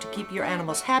shout to keep your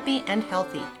animals happy and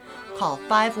healthy. Call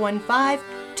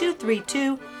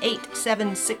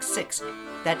 515-232-8766.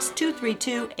 That's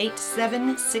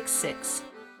 232-8766.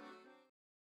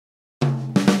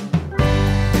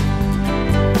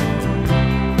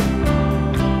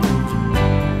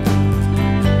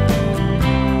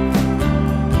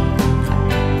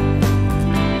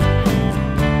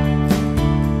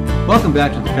 Welcome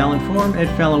back to the Fallon Forum.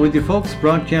 Ed Fallon with you, folks,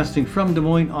 broadcasting from Des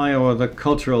Moines, Iowa, the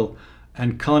cultural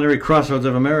and culinary crossroads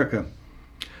of America.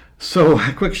 So,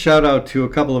 a quick shout out to a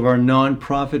couple of our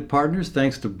nonprofit partners.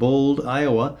 Thanks to Bold,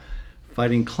 Iowa,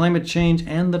 fighting climate change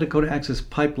and the Dakota Access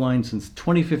Pipeline since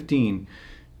 2015.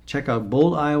 Check out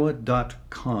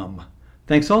boldiowa.com.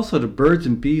 Thanks also to Birds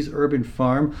and Bees Urban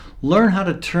Farm. Learn how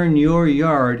to turn your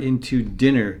yard into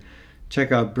dinner.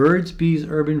 Check out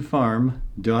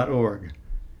birdsbeesurbanfarm.org.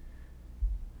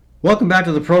 Welcome back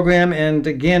to the program, and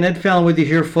again, Ed Fallon with you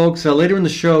here, folks. Later in the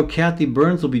show, Kathy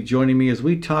Byrnes will be joining me as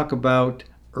we talk about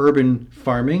urban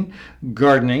farming,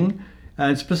 gardening,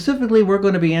 and specifically, we're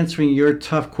going to be answering your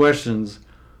tough questions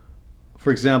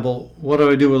For example, what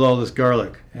do I do with all this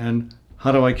garlic? And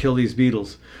how do I kill these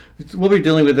beetles? We'll be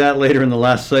dealing with that later in the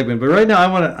last segment. But right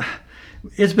now,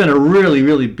 it's been a really,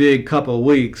 really big couple of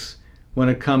weeks when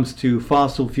it comes to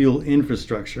fossil fuel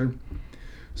infrastructure.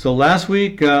 So last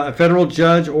week, a federal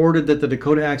judge ordered that the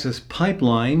Dakota Access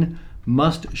Pipeline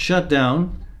must shut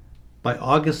down by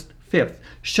August 5th.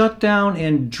 Shut down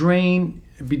and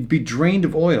be drained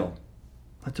of oil.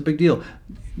 That's a big deal.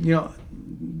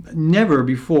 Never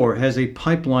before has a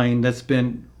pipeline that's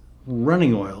been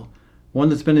running oil, one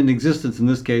that's been in existence in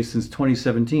this case since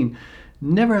 2017,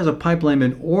 never has a pipeline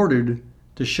been ordered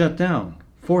to shut down,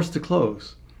 forced to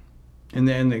close. And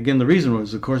again, the reason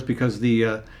was, of course, because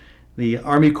the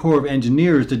Army Corps of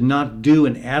Engineers did not do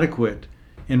an adequate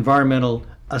environmental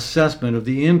assessment of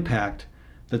the impact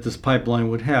that this pipeline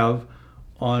would have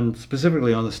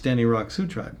specifically on the Standing Rock Sioux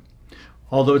tribe.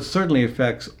 Although it certainly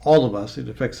affects all of us, it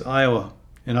affects Iowa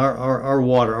and our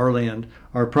water, our land,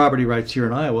 our property rights here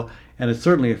in Iowa, and it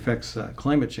certainly affects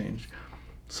climate change.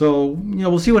 So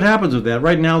we'll see what happens with that.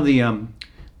 Right now, the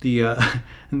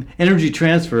Energy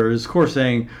Transfer is, of course,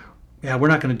 saying, yeah, we're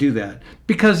not going to do that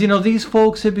because these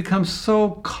folks have become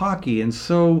so cocky and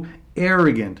so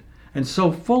arrogant and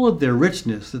so full of their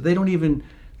richness that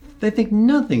they think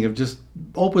nothing of just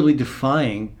openly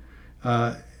defying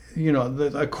a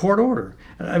court order.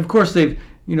 And of course, they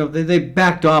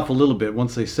backed off a little bit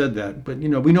once they said that, but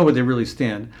we know where they really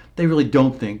stand. They really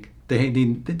don't think they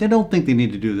don't think they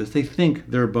need to do this. They think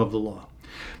they're above the law.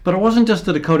 But it wasn't just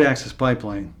the Dakota Access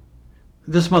Pipeline.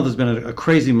 This month has been a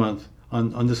crazy month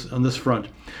on this front.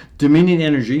 Dominion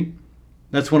Energy,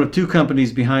 that's one of two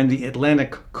companies behind the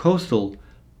Atlantic Coastal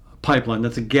Pipeline.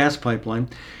 That's a gas pipeline.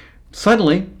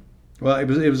 Suddenly, well,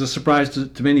 it was a surprise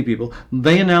to many people.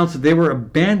 They announced that they were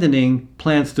abandoning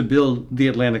plans to build the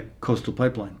Atlantic Coastal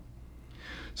Pipeline.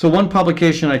 So one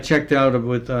publication I checked out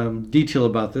with detail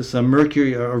about this,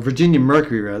 Virginia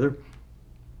Mercury rather,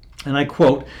 and I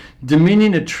quote,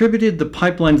 Dominion attributed the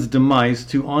pipeline's demise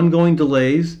to ongoing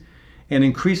delays and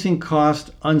increasing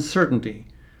cost uncertainty,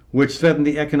 which threatened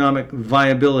the economic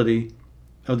viability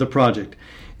of the project.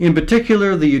 In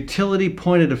particular, the utility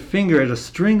pointed a finger at a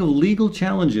string of legal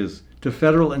challenges to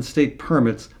federal and state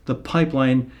permits the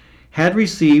pipeline had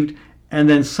received and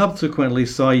then subsequently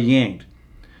saw yanked.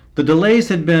 The delays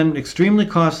had been extremely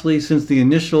costly since the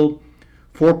initial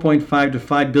 $4.5 to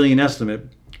 $5 billion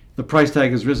estimate. The price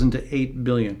tag has risen to $8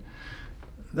 billion.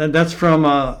 That's from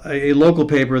a local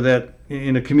paper that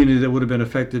in a community that would have been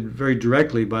affected very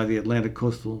directly by the Atlantic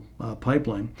Coastal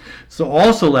Pipeline. So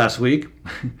also last week,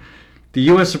 the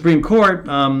U.S. Supreme Court,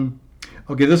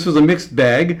 this was a mixed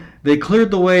bag. They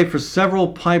cleared the way for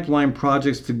several pipeline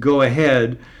projects to go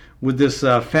ahead with this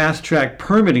fast-track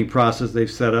permitting process they've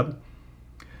set up.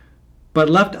 But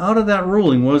left out of that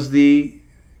ruling was the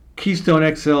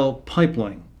Keystone XL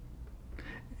pipeline.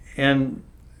 And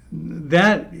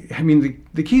that,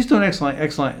 the Keystone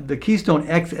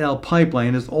XL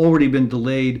pipeline has already been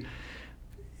delayed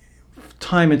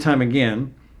time and time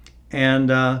again. And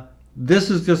this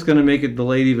is just going to make it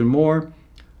delayed even more.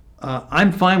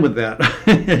 I'm fine with that.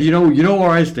 you know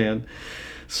where I stand.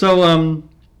 So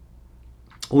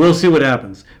we'll see what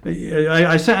happens.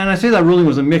 I say that ruling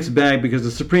was a mixed bag because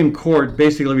the Supreme Court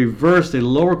basically reversed a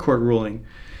lower court ruling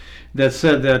that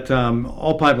said that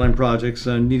all pipeline projects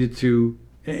needed to,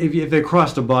 if they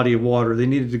crossed a body of water, they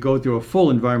needed to go through a full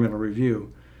environmental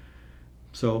review.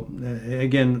 So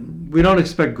again, we don't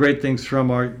expect great things from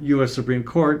our U.S. Supreme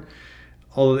Court,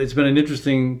 although it's been an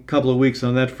interesting couple of weeks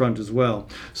on that front as well.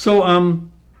 So,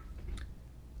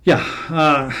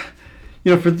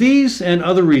 for these and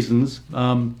other reasons,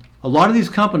 a lot of these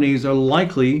companies are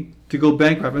likely to go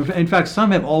bankrupt. In fact,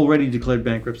 some have already declared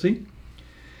bankruptcy.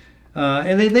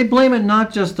 And they blame it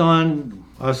not just on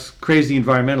us crazy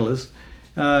environmentalists.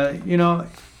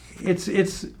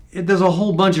 There's a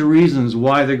whole bunch of reasons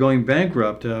why they're going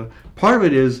bankrupt. Part of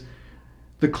it is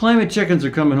the climate chickens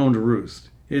are coming home to roost.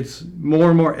 It's more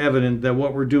and more evident that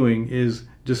what we're doing is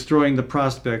destroying the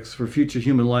prospects for future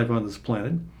human life on this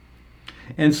planet.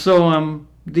 And so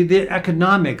the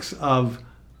economics of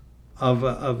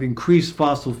increased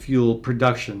fossil fuel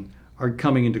production are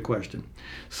coming into question.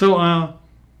 So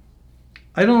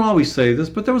I don't always say this,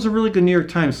 but there was a really good New York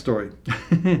Times story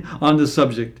on this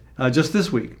subject just this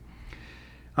week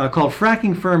called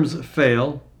Fracking Firms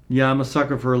Fail. Yeah, I'm a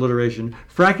sucker for alliteration.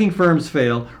 Fracking Firms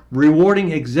Fail,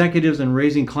 Rewarding Executives and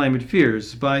Raising Climate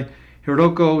Fears by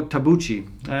Hiroko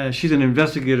Tabuchi. She's an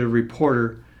investigative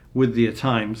reporter with the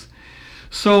Times.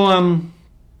 So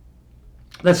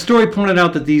that story pointed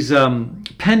out that these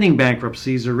pending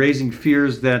bankruptcies are raising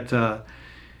fears that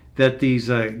these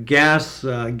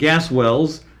gas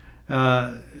wells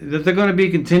that they're going to be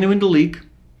continuing to leak,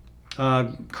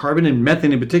 carbon and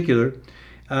methane in particular.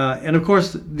 And of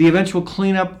course, the eventual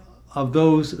cleanup of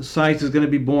those sites is going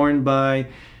to be borne by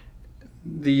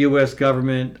the U.S.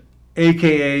 government,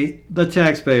 aka the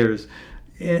taxpayers.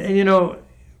 And you know,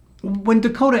 when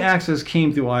Dakota Access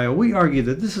came through Iowa, we argued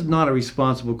that this is not a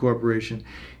responsible corporation.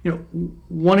 You know,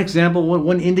 one example,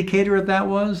 one indicator of that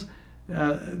was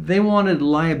they wanted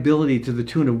liability to the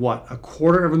tune of what,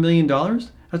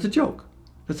 $250,000? That's a joke.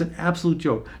 That's an absolute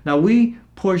joke. Now, we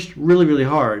pushed really, really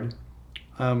hard.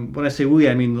 When I say we,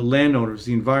 I mean the landowners,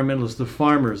 the environmentalists, the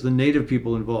farmers, the native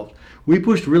people involved. We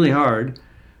pushed really hard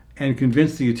and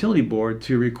convinced the utility board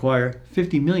to require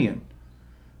 $50 million.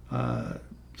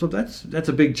 So that's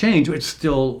a big change. It's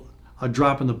still a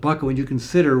drop in the bucket when you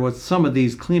consider what some of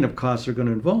these cleanup costs are going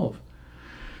to involve.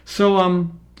 So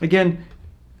again,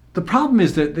 the problem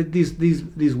is that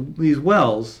these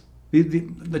wells,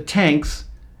 the tanks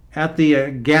at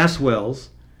the gas wells,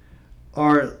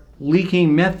 are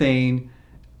leaking methane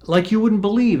like you wouldn't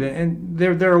believe. And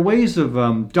there are ways of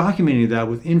documenting that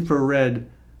with infrared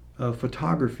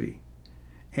photography,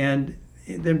 and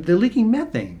they're leaking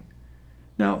methane.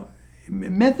 Now,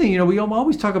 methane, you know, we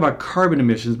always talk about carbon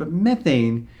emissions, but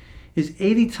methane is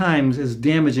 80 times as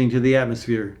damaging to the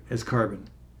atmosphere as carbon.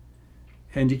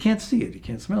 And you can't see it, you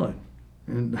can't smell it.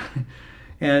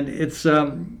 And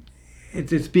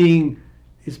it's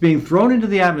being thrown into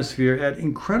the atmosphere at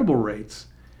incredible rates,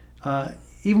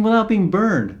 even without being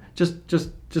burned,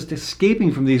 just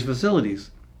escaping from these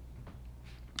facilities.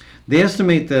 They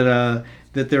estimate that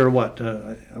there are what,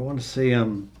 I want to say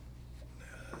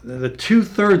the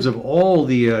 2/3 of all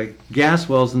the gas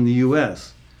wells in the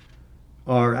U.S.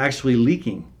 are actually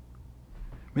leaking.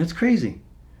 I mean, it's crazy.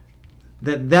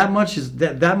 That much is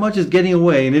getting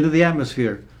away and into the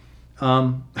atmosphere.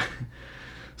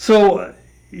 So,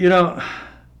 you know,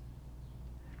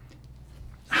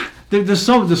 there's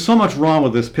so much wrong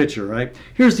with this picture, right?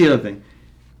 Here's the other thing.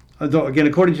 Again,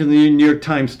 according to the New York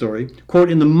Times story,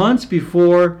 quote, in the months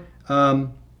before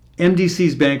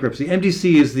MDC's bankruptcy.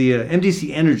 MDC is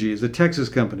MDC Energy is the Texas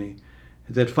company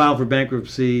that filed for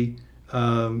bankruptcy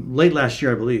late last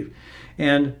year, I believe.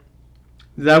 And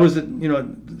that was, you know,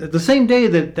 the same day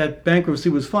that bankruptcy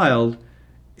was filed,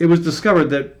 it was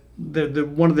discovered that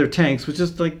one of their tanks was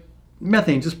just like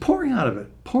methane just pouring out of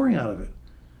it.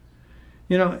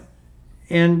 You know,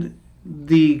 and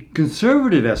the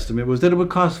conservative estimate was that it would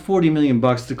cost $40 million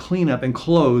to clean up and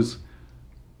close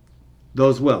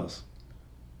those wells.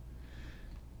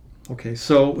 Okay,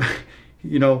 so,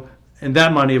 you know, and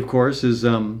that money, of course, is,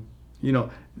 you know,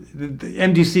 the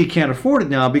MDC can't afford it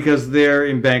now because they're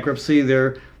in bankruptcy.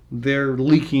 They're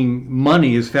leaking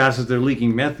money as fast as they're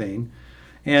leaking methane,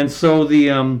 and so the,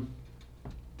 you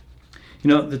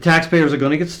know, the taxpayers are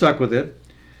going to get stuck with it.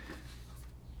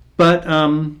 But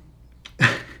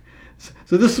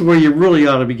so this is where you really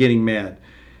ought to be getting mad.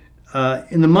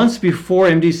 In the months before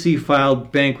MDC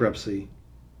filed bankruptcy,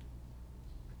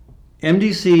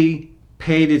 MDC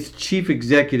paid its chief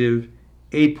executive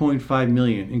 $8.5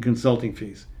 million in consulting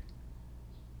fees.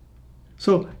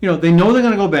 So, you know, they know they're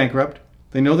going to go bankrupt.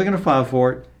 They know they're going to file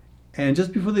for it. And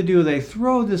just before they do, they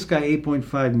throw this guy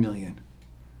 $8.5 million.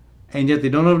 And yet they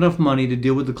don't have enough money to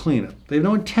deal with the cleanup. They have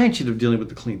no intention of dealing with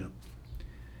the cleanup.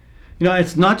 You know,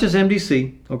 it's not just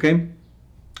MDC, okay?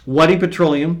 Whiting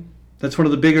Petroleum, that's one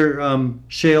of the bigger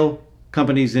shale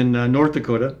companies in North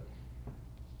Dakota.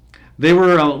 They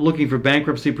were looking for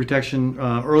bankruptcy protection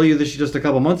earlier this year, just a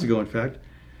couple months ago, in fact.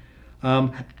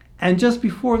 And just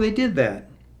before they did that,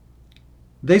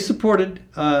 they supported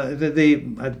that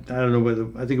I don't know whether,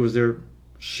 I think it was their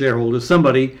shareholders,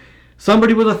 somebody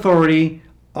with authority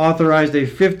authorized a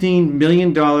 $15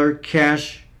 million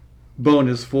cash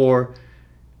bonus for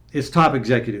its top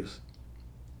executives.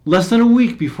 Less than a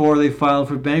week before they filed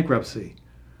for bankruptcy.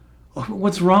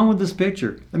 What's wrong with this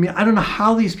picture? I mean, I don't know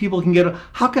how these people can get.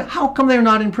 How come they're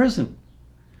not in prison?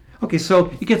 Okay, so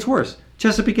it gets worse.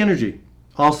 Chesapeake Energy,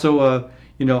 also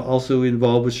also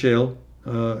involved with shale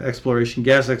exploration,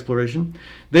 gas exploration.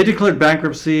 They declared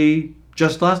bankruptcy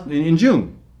just in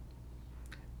June,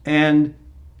 and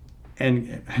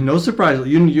no surprise,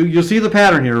 you'll see the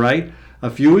pattern here, right? A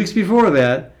few weeks before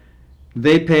that,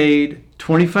 they paid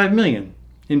 $25 million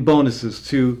in bonuses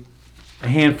to a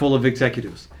handful of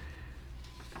executives.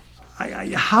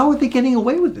 How are they getting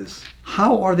away with this?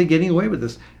 How are they getting away with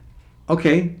this?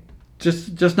 Okay,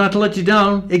 just not to let you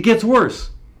down, it gets worse.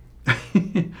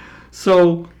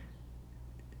 So,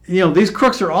 you know, these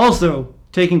crooks are also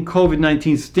taking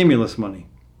COVID-19 stimulus money.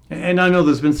 And I know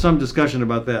there's been some discussion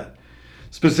about that.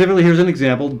 Specifically, here's an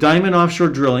example. Diamond Offshore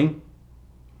Drilling.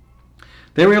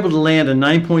 They were able to land a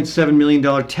 $9.7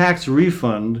 million tax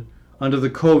refund under the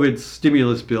COVID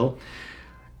stimulus bill.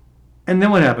 And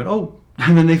then what happened? Oh,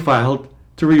 and then they filed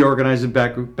to reorganize in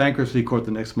bankruptcy court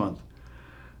the next month.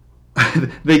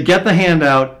 They get the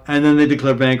handout and then they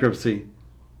declare bankruptcy.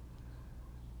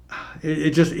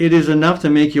 It is enough to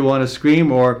make you want to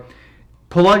scream or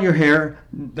pull out your hair.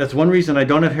 That's one reason I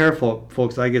don't have hair,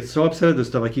 folks. I get so upset at this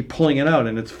stuff. I keep pulling it out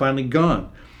and it's finally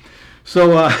gone.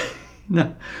 So,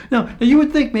 now you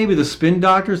would think maybe the spin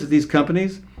doctors at these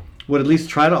companies would at least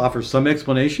try to offer some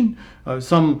explanation,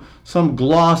 some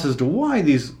gloss as to why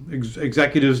these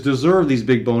executives deserve these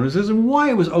big bonuses and why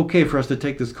it was okay for us to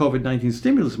take this COVID-19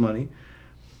 stimulus money.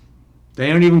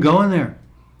 They aren't even going there.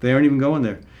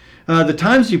 The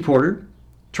Times reporter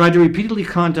tried to repeatedly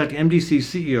contact MDC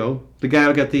CEO, the guy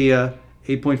who got the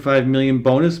 $8.5 million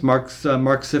bonus, Mark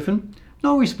Siffin.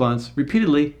 No response.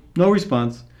 Repeatedly, no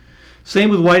response. Same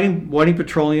with Whiting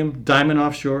Petroleum, Diamond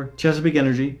Offshore, Chesapeake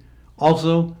Energy,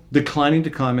 also declining to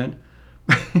comment.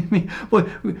 I mean,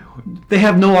 they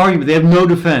have no argument. They have no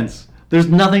defense. There's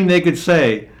nothing they could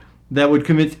say that would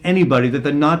convince anybody that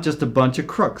they're not just a bunch of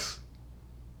crooks.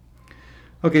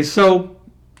 Okay, so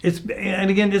it's going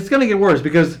to get worse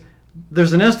because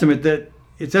there's an estimate that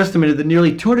it's estimated that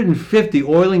nearly 250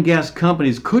 oil and gas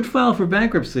companies could file for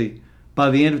bankruptcy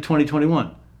by the end of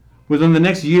 2021. Within the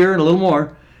next year and a little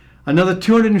more, another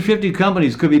 250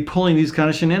 companies could be pulling these kind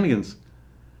of shenanigans.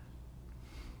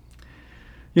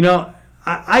 You know,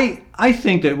 I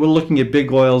think that we're looking at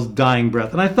big oil's dying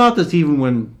breath, and I thought this even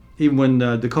when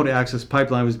Dakota Access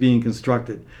Pipeline was being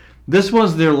constructed. This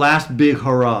was their last big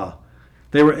hurrah.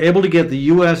 They were able to get the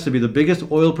U.S. to be the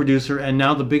biggest oil producer and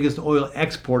now the biggest oil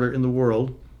exporter in the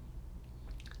world.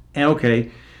 And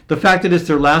okay, the fact that it's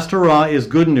their last hurrah is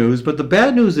good news, but the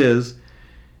bad news is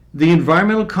the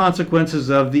environmental consequences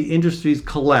of the industry's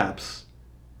collapse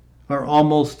are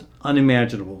almost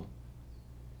unimaginable.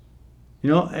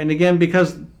 You know, and again,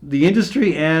 because the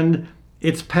industry and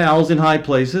its pals in high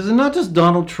places, and not just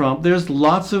Donald Trump, there's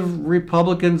lots of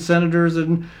Republican senators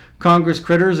and Congress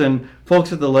critters and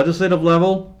folks at the legislative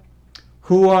level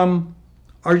who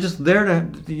are just there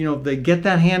to, you know, they get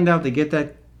that handout, they get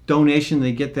that donation,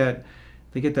 they get that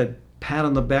pat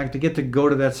on the back, they get to go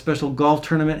to that special golf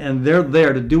tournament, and they're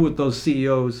there to do what those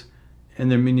CEOs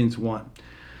and their minions want.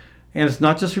 And it's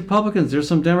not just Republicans, there's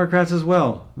some Democrats as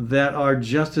well that are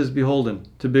just as beholden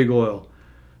to big oil.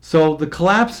 So the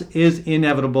collapse is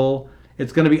inevitable.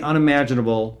 It's going to be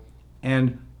unimaginable,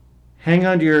 and hang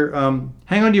on to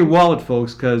your wallet,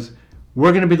 folks, because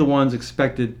we're going to be the ones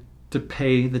expected to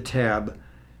pay the tab.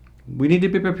 We need to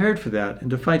be prepared for that and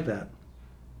to fight that.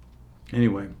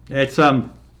 Anyway, it's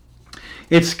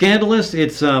scandalous.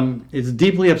 It's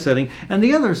deeply upsetting. And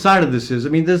the other side of this is, I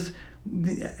mean,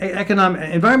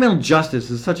 environmental justice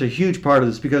is such a huge part of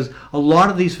this because a lot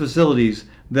of these facilities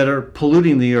that are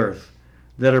polluting the earth,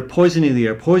 that are poisoning the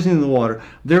air, poisoning the water,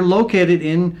 they're located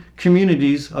in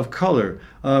communities of color,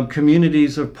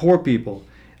 communities of poor people,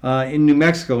 in New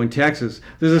Mexico and Texas.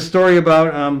 There's a story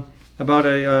about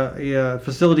a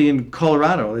facility in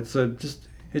Colorado.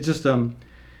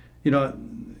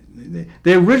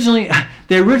 They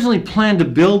originally planned to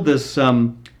build this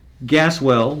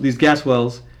these gas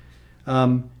wells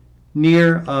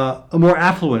near a more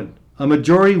affluent, a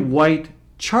majority white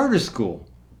charter school.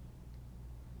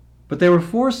 But they were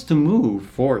forced to move.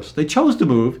 They chose to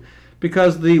move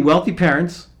because the wealthy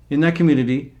parents in that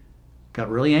community got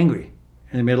really angry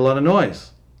and they made a lot of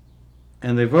noise.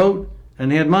 And they vote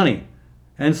and they had money.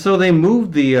 And so they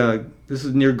moved this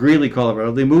is near Greeley,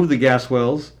 Colorado, they moved the gas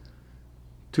wells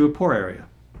to a poor area.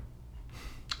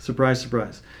 Surprise,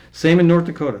 surprise. Same in North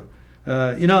Dakota.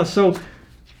 So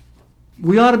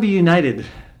we ought to be united.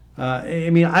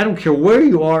 I don't care where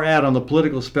you are at on the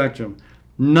political spectrum.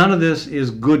 None of this is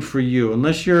good for you.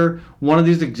 Unless you're one of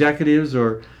these executives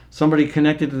or somebody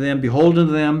connected to them, beholden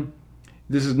to them,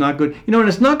 this is not good. And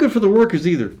it's not good for the workers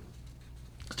either.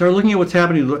 Start looking at what's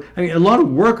happening. I mean, a lot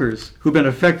of workers who've been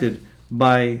affected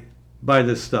by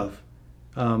this stuff.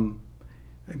 Here's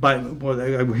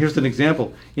an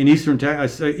example. In East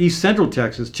Central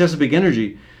Texas, Chesapeake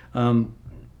Energy,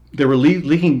 they were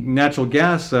leaking natural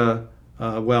gas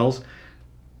wells.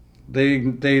 They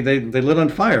lit on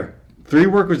fire. 3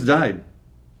 workers died.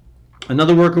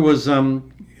 Another worker was,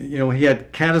 he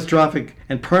had catastrophic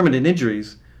and permanent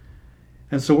injuries.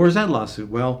 And so where's that lawsuit?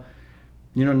 Well,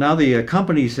 now the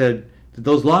company said that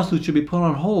those lawsuits should be put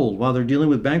on hold while they're dealing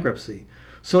with bankruptcy.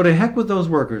 So to heck with those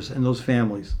workers and those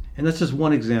families. And that's just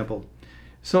one example.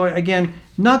 So again,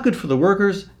 not good for the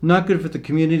workers, not good for the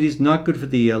communities, not good for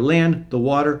the land, the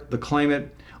water, the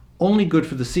climate, only good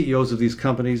for the CEOs of these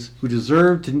companies who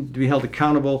deserve to be held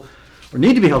accountable or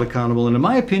need to be held accountable, and in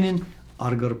my opinion, ought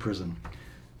to go to prison.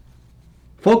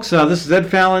 Folks, this is Ed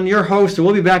Fallon, your host, and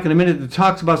we'll be back in a minute to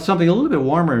talk about something a little bit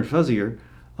warmer and fuzzier,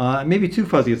 maybe too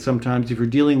fuzzy at sometimes if you're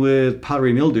dealing with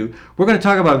powdery mildew. We're going to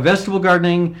talk about vegetable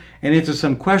gardening and answer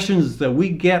some questions that we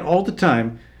get all the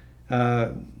time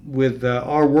with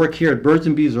our work here at Birds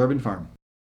and Bees Urban Farm.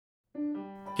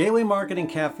 Gateway Market and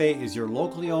Cafe is your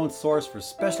locally owned source for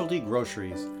specialty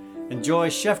groceries. Enjoy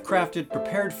chef-crafted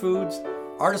prepared foods,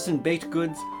 artisan baked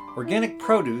goods, organic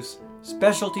produce,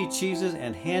 specialty cheeses,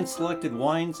 and hand-selected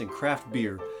wines and craft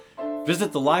beer.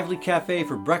 Visit the lively cafe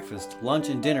for breakfast, lunch,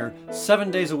 and dinner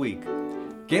 7 days a week.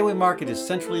 Gateway Market is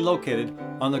centrally located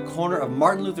on the corner of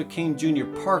Martin Luther King Jr.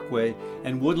 Parkway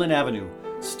and Woodland Avenue.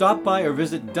 Stop by or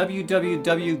visit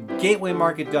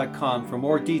www.gatewaymarket.com for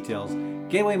more details.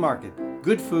 Gateway Market,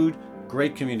 good food,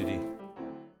 great community.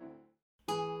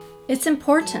 It's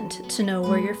important to know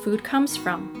where your food comes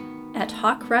from. At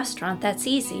Hawk Restaurant, that's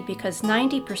easy because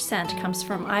 90% comes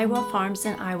from Iowa farms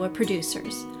and Iowa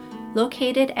producers.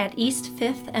 Located at East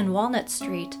 5th and Walnut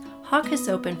Street, Hawk is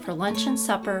open for lunch and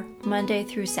supper Monday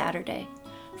through Saturday.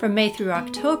 From May through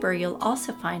October, you'll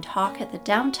also find Hawk at the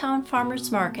Downtown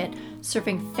Farmers Market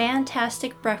serving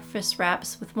fantastic breakfast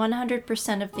wraps with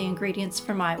 100% of the ingredients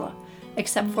from Iowa,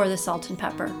 except for the salt and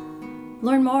pepper.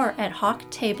 Learn more at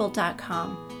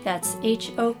hawktable.com. That's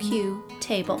HOQ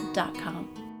table.com.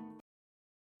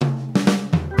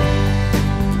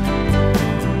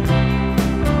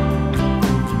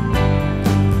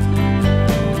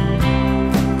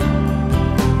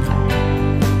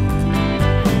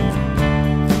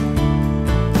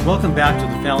 Welcome back to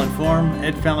the Fallon Forum.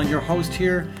 Ed Fallon, your host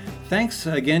here. Thanks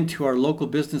again to our local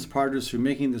business partners for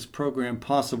making this program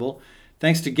possible.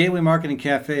 Thanks to Gateway Market and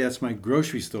Cafe, that's my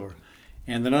grocery store.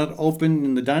 And they're not open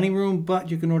in the dining room, but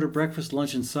you can order breakfast,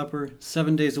 lunch, and supper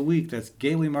 7 days a week. That's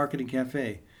Gateway Market and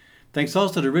Cafe. Thanks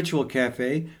also to Ritual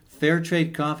Cafe, fair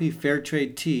trade coffee, fair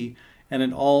trade tea, and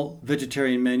an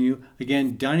all-vegetarian menu.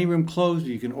 Again, dining room closed,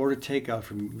 but you can order takeout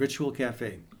from Ritual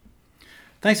Cafe.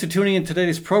 Thanks for tuning in to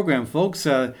today's program, folks.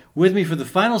 With me for the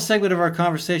final segment of our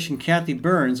conversation, Kathy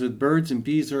Byrnes with Birds and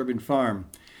Bees Urban Farm.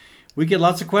 We get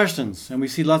lots of questions, and we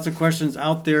see lots of questions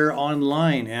out there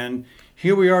online, and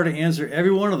here we are to answer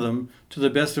every one of them to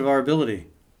the best of our ability.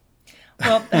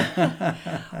 Well,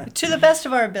 to the best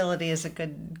of our ability is a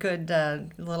good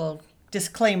little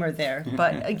disclaimer there.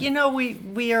 But,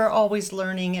 we are always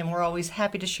learning, and we're always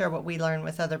happy to share what we learn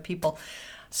with other people.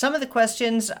 Some of the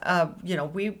questions,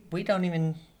 we don't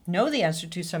even know the answer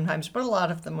to sometimes, but a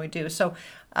lot of them we do. So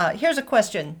here's a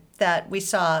question that we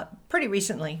saw pretty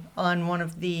recently on one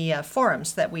of the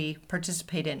forums that we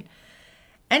participate in.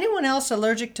 Anyone else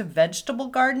allergic to vegetable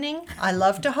gardening? I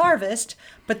love to harvest,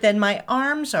 but then my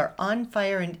arms are on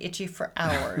fire and itchy for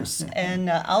hours. And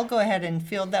I'll go ahead and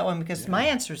field that one because my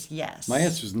answer is yes. My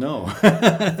answer is no.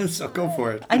 So go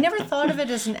for it. I never thought of it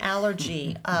as an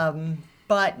allergy.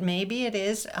 But maybe it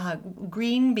is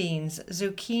green beans,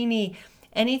 zucchini,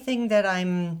 anything that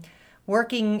I'm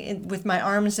working with my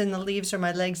arms in the leaves or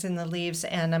my legs in the leaves,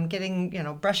 and I'm getting,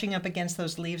 brushing up against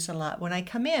those leaves a lot. When I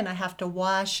come in, I have to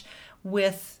wash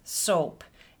with soap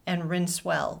and rinse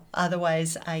well.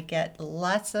 Otherwise, I get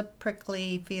lots of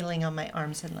prickly feeling on my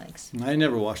arms and legs. I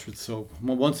never wash with soap.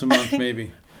 Well, once a month,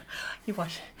 maybe. You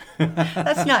wash.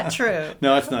 That's not true.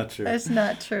 No, that's not true. That's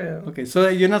not true. Okay, so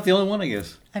you're not the only one, I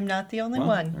guess. I'm not the only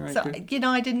one. All right, so, good.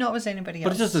 I didn't know it was anybody else.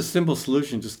 But it's just a simple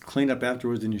solution. Just clean up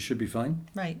afterwards and you should be fine.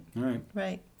 Right. All right.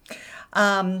 Right.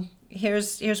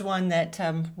 Here's one that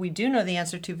we do know the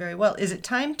answer to very well. Is it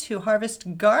time to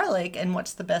harvest garlic, and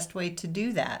what's the best way to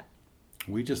do that?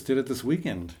 We just did it this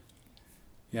weekend.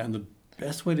 Yeah, and the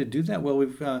best way to do that? Well,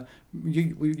 we've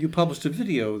you published a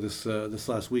video this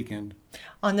last weekend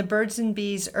on the Birds and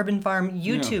Bees Urban Farm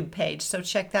YouTube page. So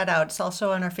check that out. It's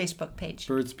also on our Facebook page.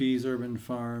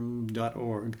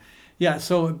 birdsbeesurbanfarm.org. Yeah.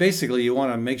 So basically, you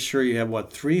want to make sure you have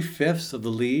 3/5 of the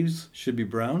leaves should be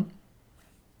brown.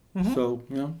 Mm-hmm. So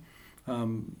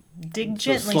dig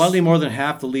gently. So slightly more than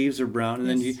half the leaves are brown, and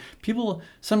then people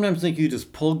sometimes think you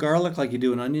just pull garlic like you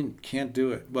do an onion. Can't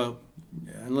do it. Well,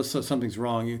 unless something's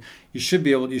wrong, you should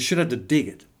be able. You should have to dig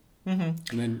it, and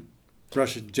then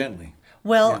brush it gently.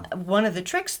 Well, one of the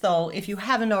tricks, though, if you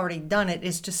haven't already done it,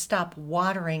 is to stop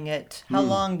watering it. How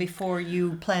long before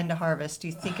you plan to harvest do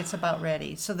you think it's about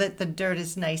ready, so that the dirt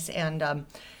is nice and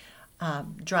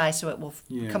dry, so it will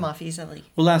come off easily?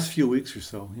 Well, last few weeks or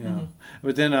so, yeah. Mm-hmm.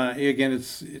 But then again,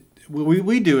 what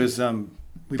we do is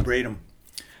we braid them,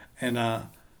 and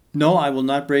No, I will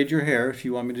not braid your hair if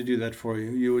you want me to do that for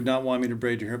you. You would not want me to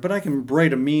braid your hair, but I can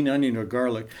braid a mean onion or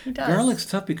garlic. He does. Garlic's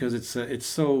tough because it's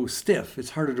so stiff.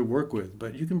 It's harder to work with,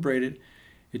 but you can braid it.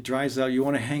 It dries out. You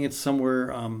want to hang it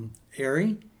somewhere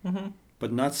airy,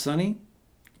 but not sunny,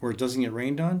 where it doesn't get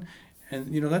rained on.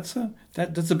 And that's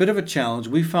a bit of a challenge.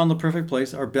 We found the perfect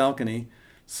place, our balcony.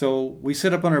 So we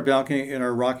sit up on our balcony in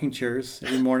our rocking chairs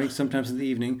every morning, sometimes in the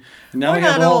evening. And now We're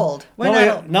not old.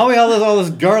 Now we have all this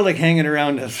garlic hanging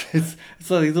around us. It's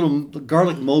like these little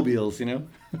garlic mobiles,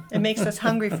 It makes us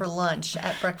hungry for lunch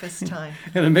at breakfast time.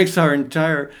 And it makes our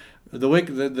entire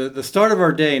the start of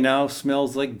our day now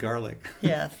smells like garlic.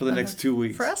 Yeah. For the next 2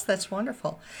 weeks. For us, that's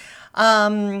wonderful.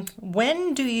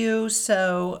 When do you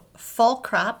sow fall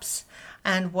crops,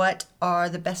 and what are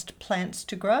the best plants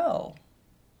to grow?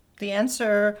 The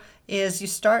answer is you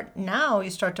start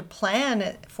to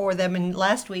plan for them. In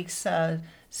last week's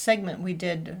segment we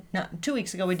did, 2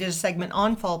 weeks ago, we did a segment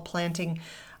on fall planting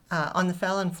on the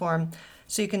Fallon Forum,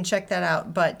 so you can check that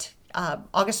out. But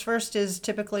August 1st is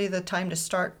typically the time to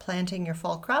start planting your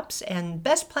fall crops. And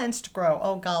best plants to grow,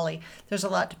 oh golly, there's a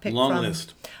lot to pick Long from.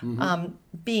 list.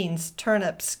 Beans,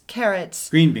 turnips,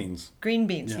 carrots. Green beans. Green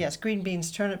beans, Yeah. yes. Green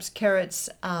beans, turnips, carrots.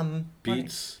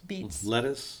 Beets. Beets.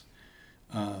 Lettuce.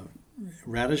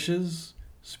 Radishes.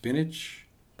 Spinach.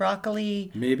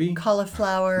 Broccoli. Maybe.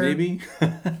 Cauliflower. Maybe.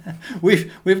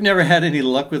 We've never had any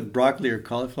luck with broccoli or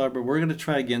cauliflower, but we're going to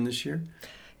try again this year.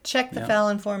 Check the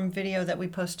Fallon Forum video that we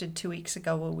posted 2 weeks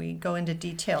ago where we go into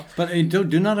detail. But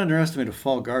do not underestimate a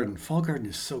fall garden. Fall garden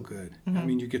is so good. I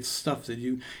mean, you get stuff that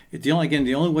the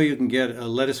only way you can get a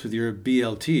lettuce with your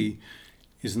BLT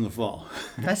is in the fall.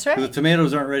 That's right. The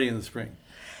tomatoes aren't ready in the spring.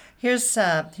 Here's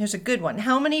a good one.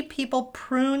 How many people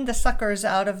prune the suckers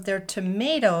out of their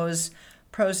tomatoes?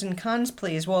 Pros and cons,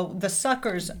 please. Well, the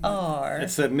suckers are...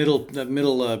 It's that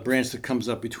middle branch that comes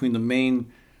up between the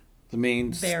main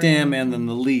Berry. stem and then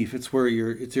the leaf. It's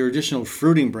it's your additional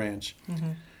fruiting branch.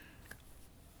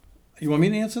 You want me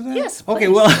to answer that? Yes, Okay,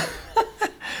 please. well,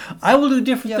 I will do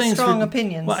different You have things. strong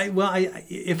opinions.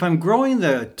 If I'm growing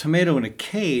the tomato in a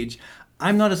cage,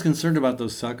 I'm not as concerned about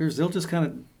those suckers. They'll just kind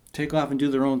of take off and do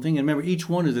their own thing. And remember, each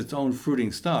one is its own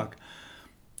fruiting stalk.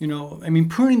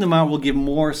 Pruning them out will give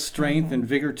more strength and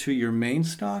vigor to your main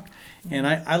stalk. And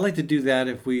I like to do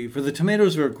that for the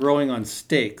tomatoes that are growing on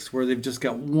stakes, where they've just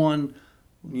got one,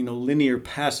 linear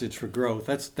passage for growth.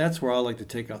 That's where I like to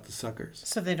take out the suckers.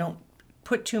 So they don't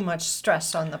put too much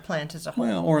stress on the plant as a whole.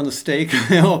 Well, or on the stake,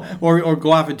 or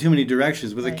go off in too many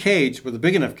directions. With a cage, with a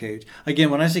big enough cage. Again,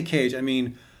 when I say cage, I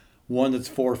mean one that's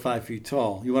 4 or 5 feet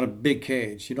tall. You want a big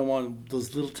cage. You don't want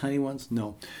those little tiny ones.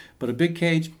 No, but a big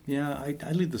cage. Yeah,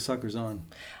 I leave the suckers on.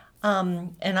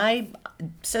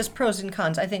 Says pros and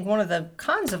cons. I think one of the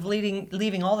cons of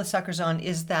leaving all the suckers on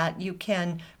is that you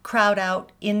can crowd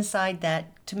out inside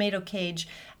that tomato cage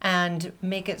and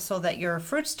make it so that your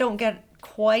fruits don't get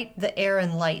quite the air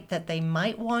and light that they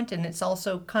might want, and it's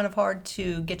also kind of hard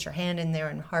to get your hand in there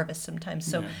and harvest sometimes.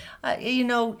 So,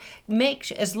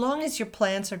 as long as your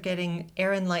plants are getting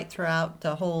air and light throughout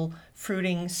the whole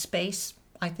fruiting space,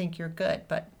 I think you're good.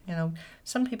 But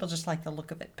some people just like the look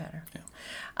of it better.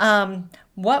 Yeah.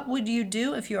 What would you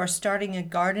do if you are starting a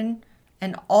garden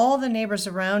and all the neighbors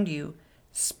around you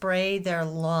spray their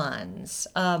lawns?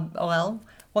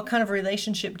 What kind of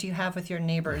relationship do you have with your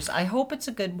neighbors? I hope it's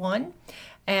a good one,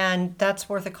 and that's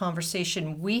worth a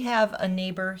conversation. We have a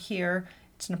neighbor here.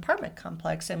 It's an apartment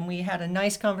complex, and we had a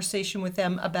nice conversation with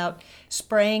them about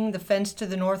spraying the fence to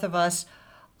the north of us,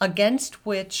 against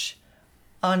which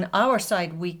on our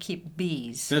side we keep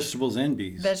bees. Vegetables and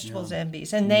bees. And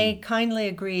bees. And they kindly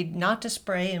agreed not to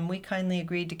spray, and we kindly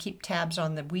agreed to keep tabs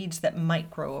on the weeds that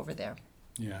might grow over there.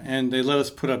 Yeah, and they let us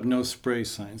put up no spray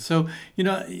signs. So,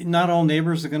 not all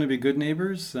neighbors are going to be good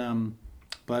neighbors,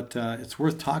 but it's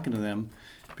worth talking to them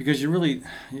because you really,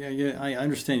 I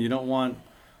understand you don't want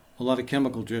a lot of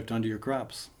chemical drift onto your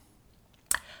crops.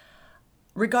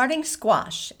 Regarding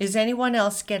squash, is anyone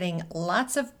else getting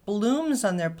lots of blooms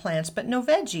on their plants but no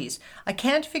veggies? I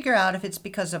can't figure out if it's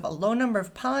because of a low number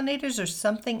of pollinators or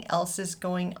something else is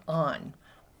going on.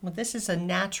 Well, this is a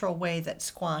natural way that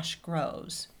squash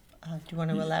grows. Do you want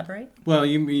to elaborate? Well,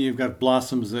 you've got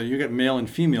blossoms. You've got male and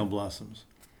female blossoms.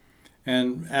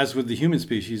 And as with the human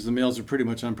species, the males are pretty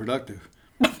much unproductive.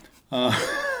 Did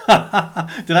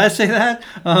I say that?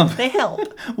 They help.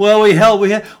 Well, we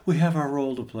have our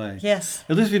role to play. Yes.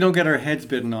 At least we don't get our heads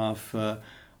bitten off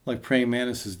like praying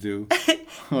mantises do.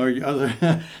 Or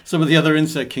some of the other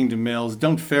insect kingdom males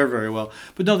don't fare very well.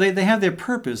 But no, they have their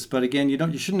purpose. But again,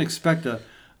 you shouldn't expect a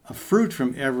fruit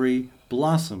from every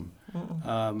blossom.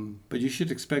 But you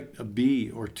should expect a bee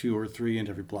or 2 or 3 in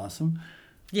every blossom.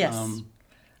 Yes.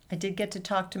 I did get to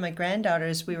talk to my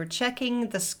granddaughters. We were checking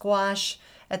the squash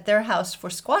at their house for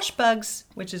squash bugs,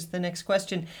 which is the next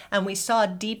question. And we saw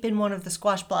deep in one of the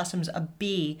squash blossoms a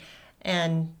bee.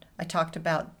 And I talked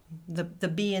about the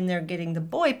bee in there getting the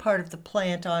boy part of the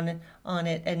plant on it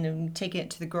and then taking it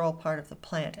to the girl part of the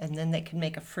plant. And then they can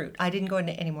make a fruit. I didn't go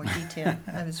into any more detail.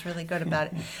 I was really good about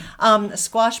it.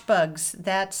 Squash bugs,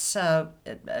 that's...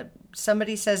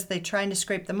 somebody says they're trying to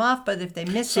scrape them off, but if they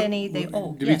miss any, they...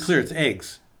 To be clear, it's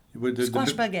eggs.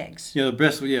 Squash bug eggs. Yeah, the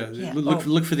best. Yeah,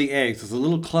 look for the eggs. There's a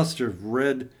little cluster of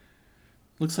red.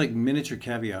 Looks like miniature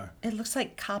caviar. It looks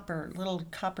like little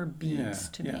copper beads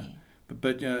to me.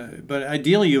 But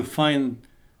ideally you'll find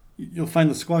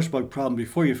the squash bug problem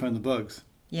before you find the bugs.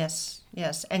 Yes,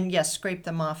 and yes, scrape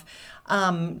them off.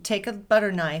 Take a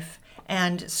butter knife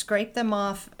and scrape them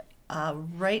off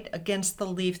right against the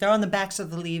leaf. They're on the backs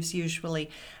of the leaves usually,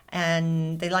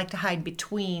 and they like to hide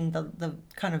between the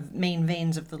kind of main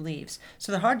veins of the leaves.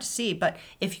 So they're hard to see, but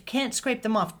if you can't scrape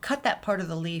them off, cut that part of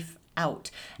the leaf out.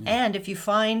 And if you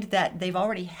find that they've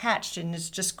already hatched and it's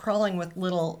just crawling with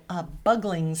little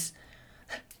buglings,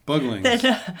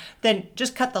 then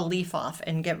just cut the leaf off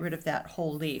and get rid of that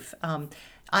whole leaf.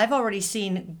 I've already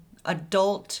seen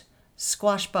adult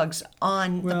squash bugs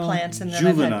on the plants, and then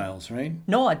juveniles, right?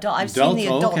 No, adult. I've seen the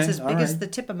adults as big as right. the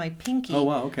tip of my pinky. Oh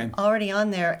wow, okay. Already on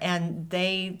there, and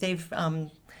they've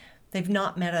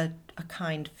not met a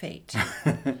kind fate.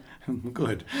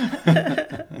 Good.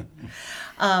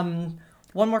 One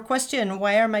more question: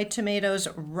 why are my tomatoes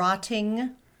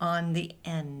rotting on the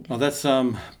end? Well, that's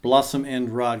blossom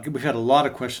end rot. We've had a lot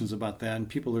of questions about that, and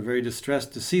people are very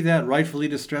distressed to see that, rightfully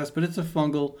distressed. But it's a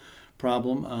fungal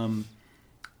problem.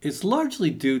 It's largely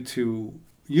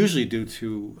usually due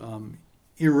to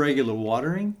irregular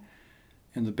watering,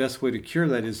 and the best way to cure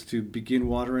that is to begin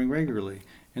watering regularly.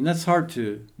 And that's hard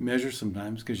to measure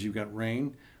sometimes because you've got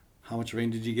rain. How much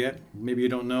rain did you get? Maybe you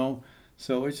don't know.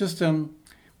 So it's just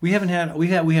we had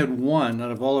one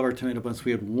out of all of our tomato plants.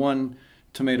 We had one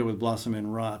tomato with blossom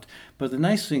end rot. But the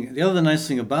other nice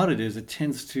thing about it is it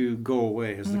tends to go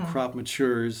away as the crop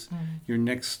matures. Your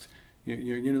next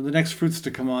the next fruits to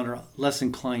come on are less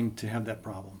inclined to have that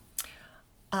problem.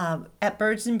 At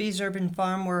Birds and Bees Urban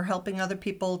Farm, we're helping other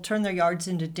people turn their yards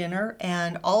into dinner,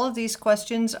 and all of these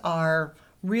questions are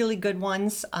really good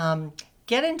ones.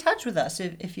 Get in touch with us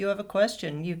if you have a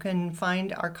question. You can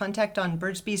find our contact on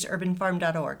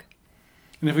birdsbeesurbanfarm.org.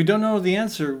 And if we don't know the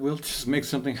answer, we'll just make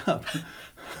something up.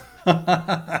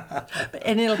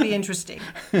 And it'll be interesting.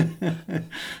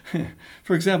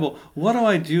 For example, what do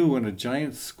I do when a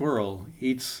giant squirrel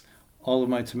eats all of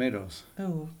my tomatoes?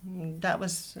 Oh, that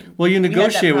was... Well, you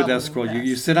negotiate with that squirrel.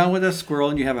 You sit down with that squirrel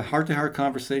and you have a heart-to-heart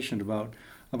conversation about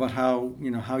how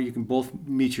you can both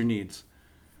meet your needs.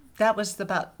 That was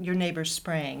about your neighbors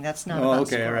spraying. That's not about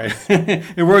squirrels. All right.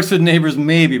 It works with neighbors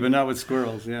maybe, but not with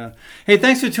squirrels, yeah. Hey,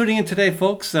 thanks for tuning in today,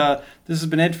 folks. This has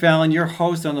been Ed Fallon, your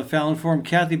host on the Fallon Forum.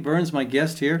 Kathy Byrnes, my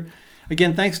guest here.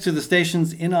 Again, thanks to the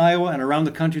stations in Iowa and around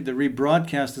the country that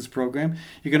rebroadcast this program.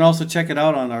 You can also check it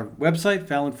out on our website,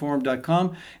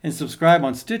 fallonforum.com, and subscribe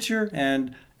on Stitcher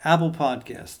and Apple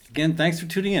Podcasts. Again, thanks for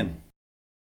tuning in.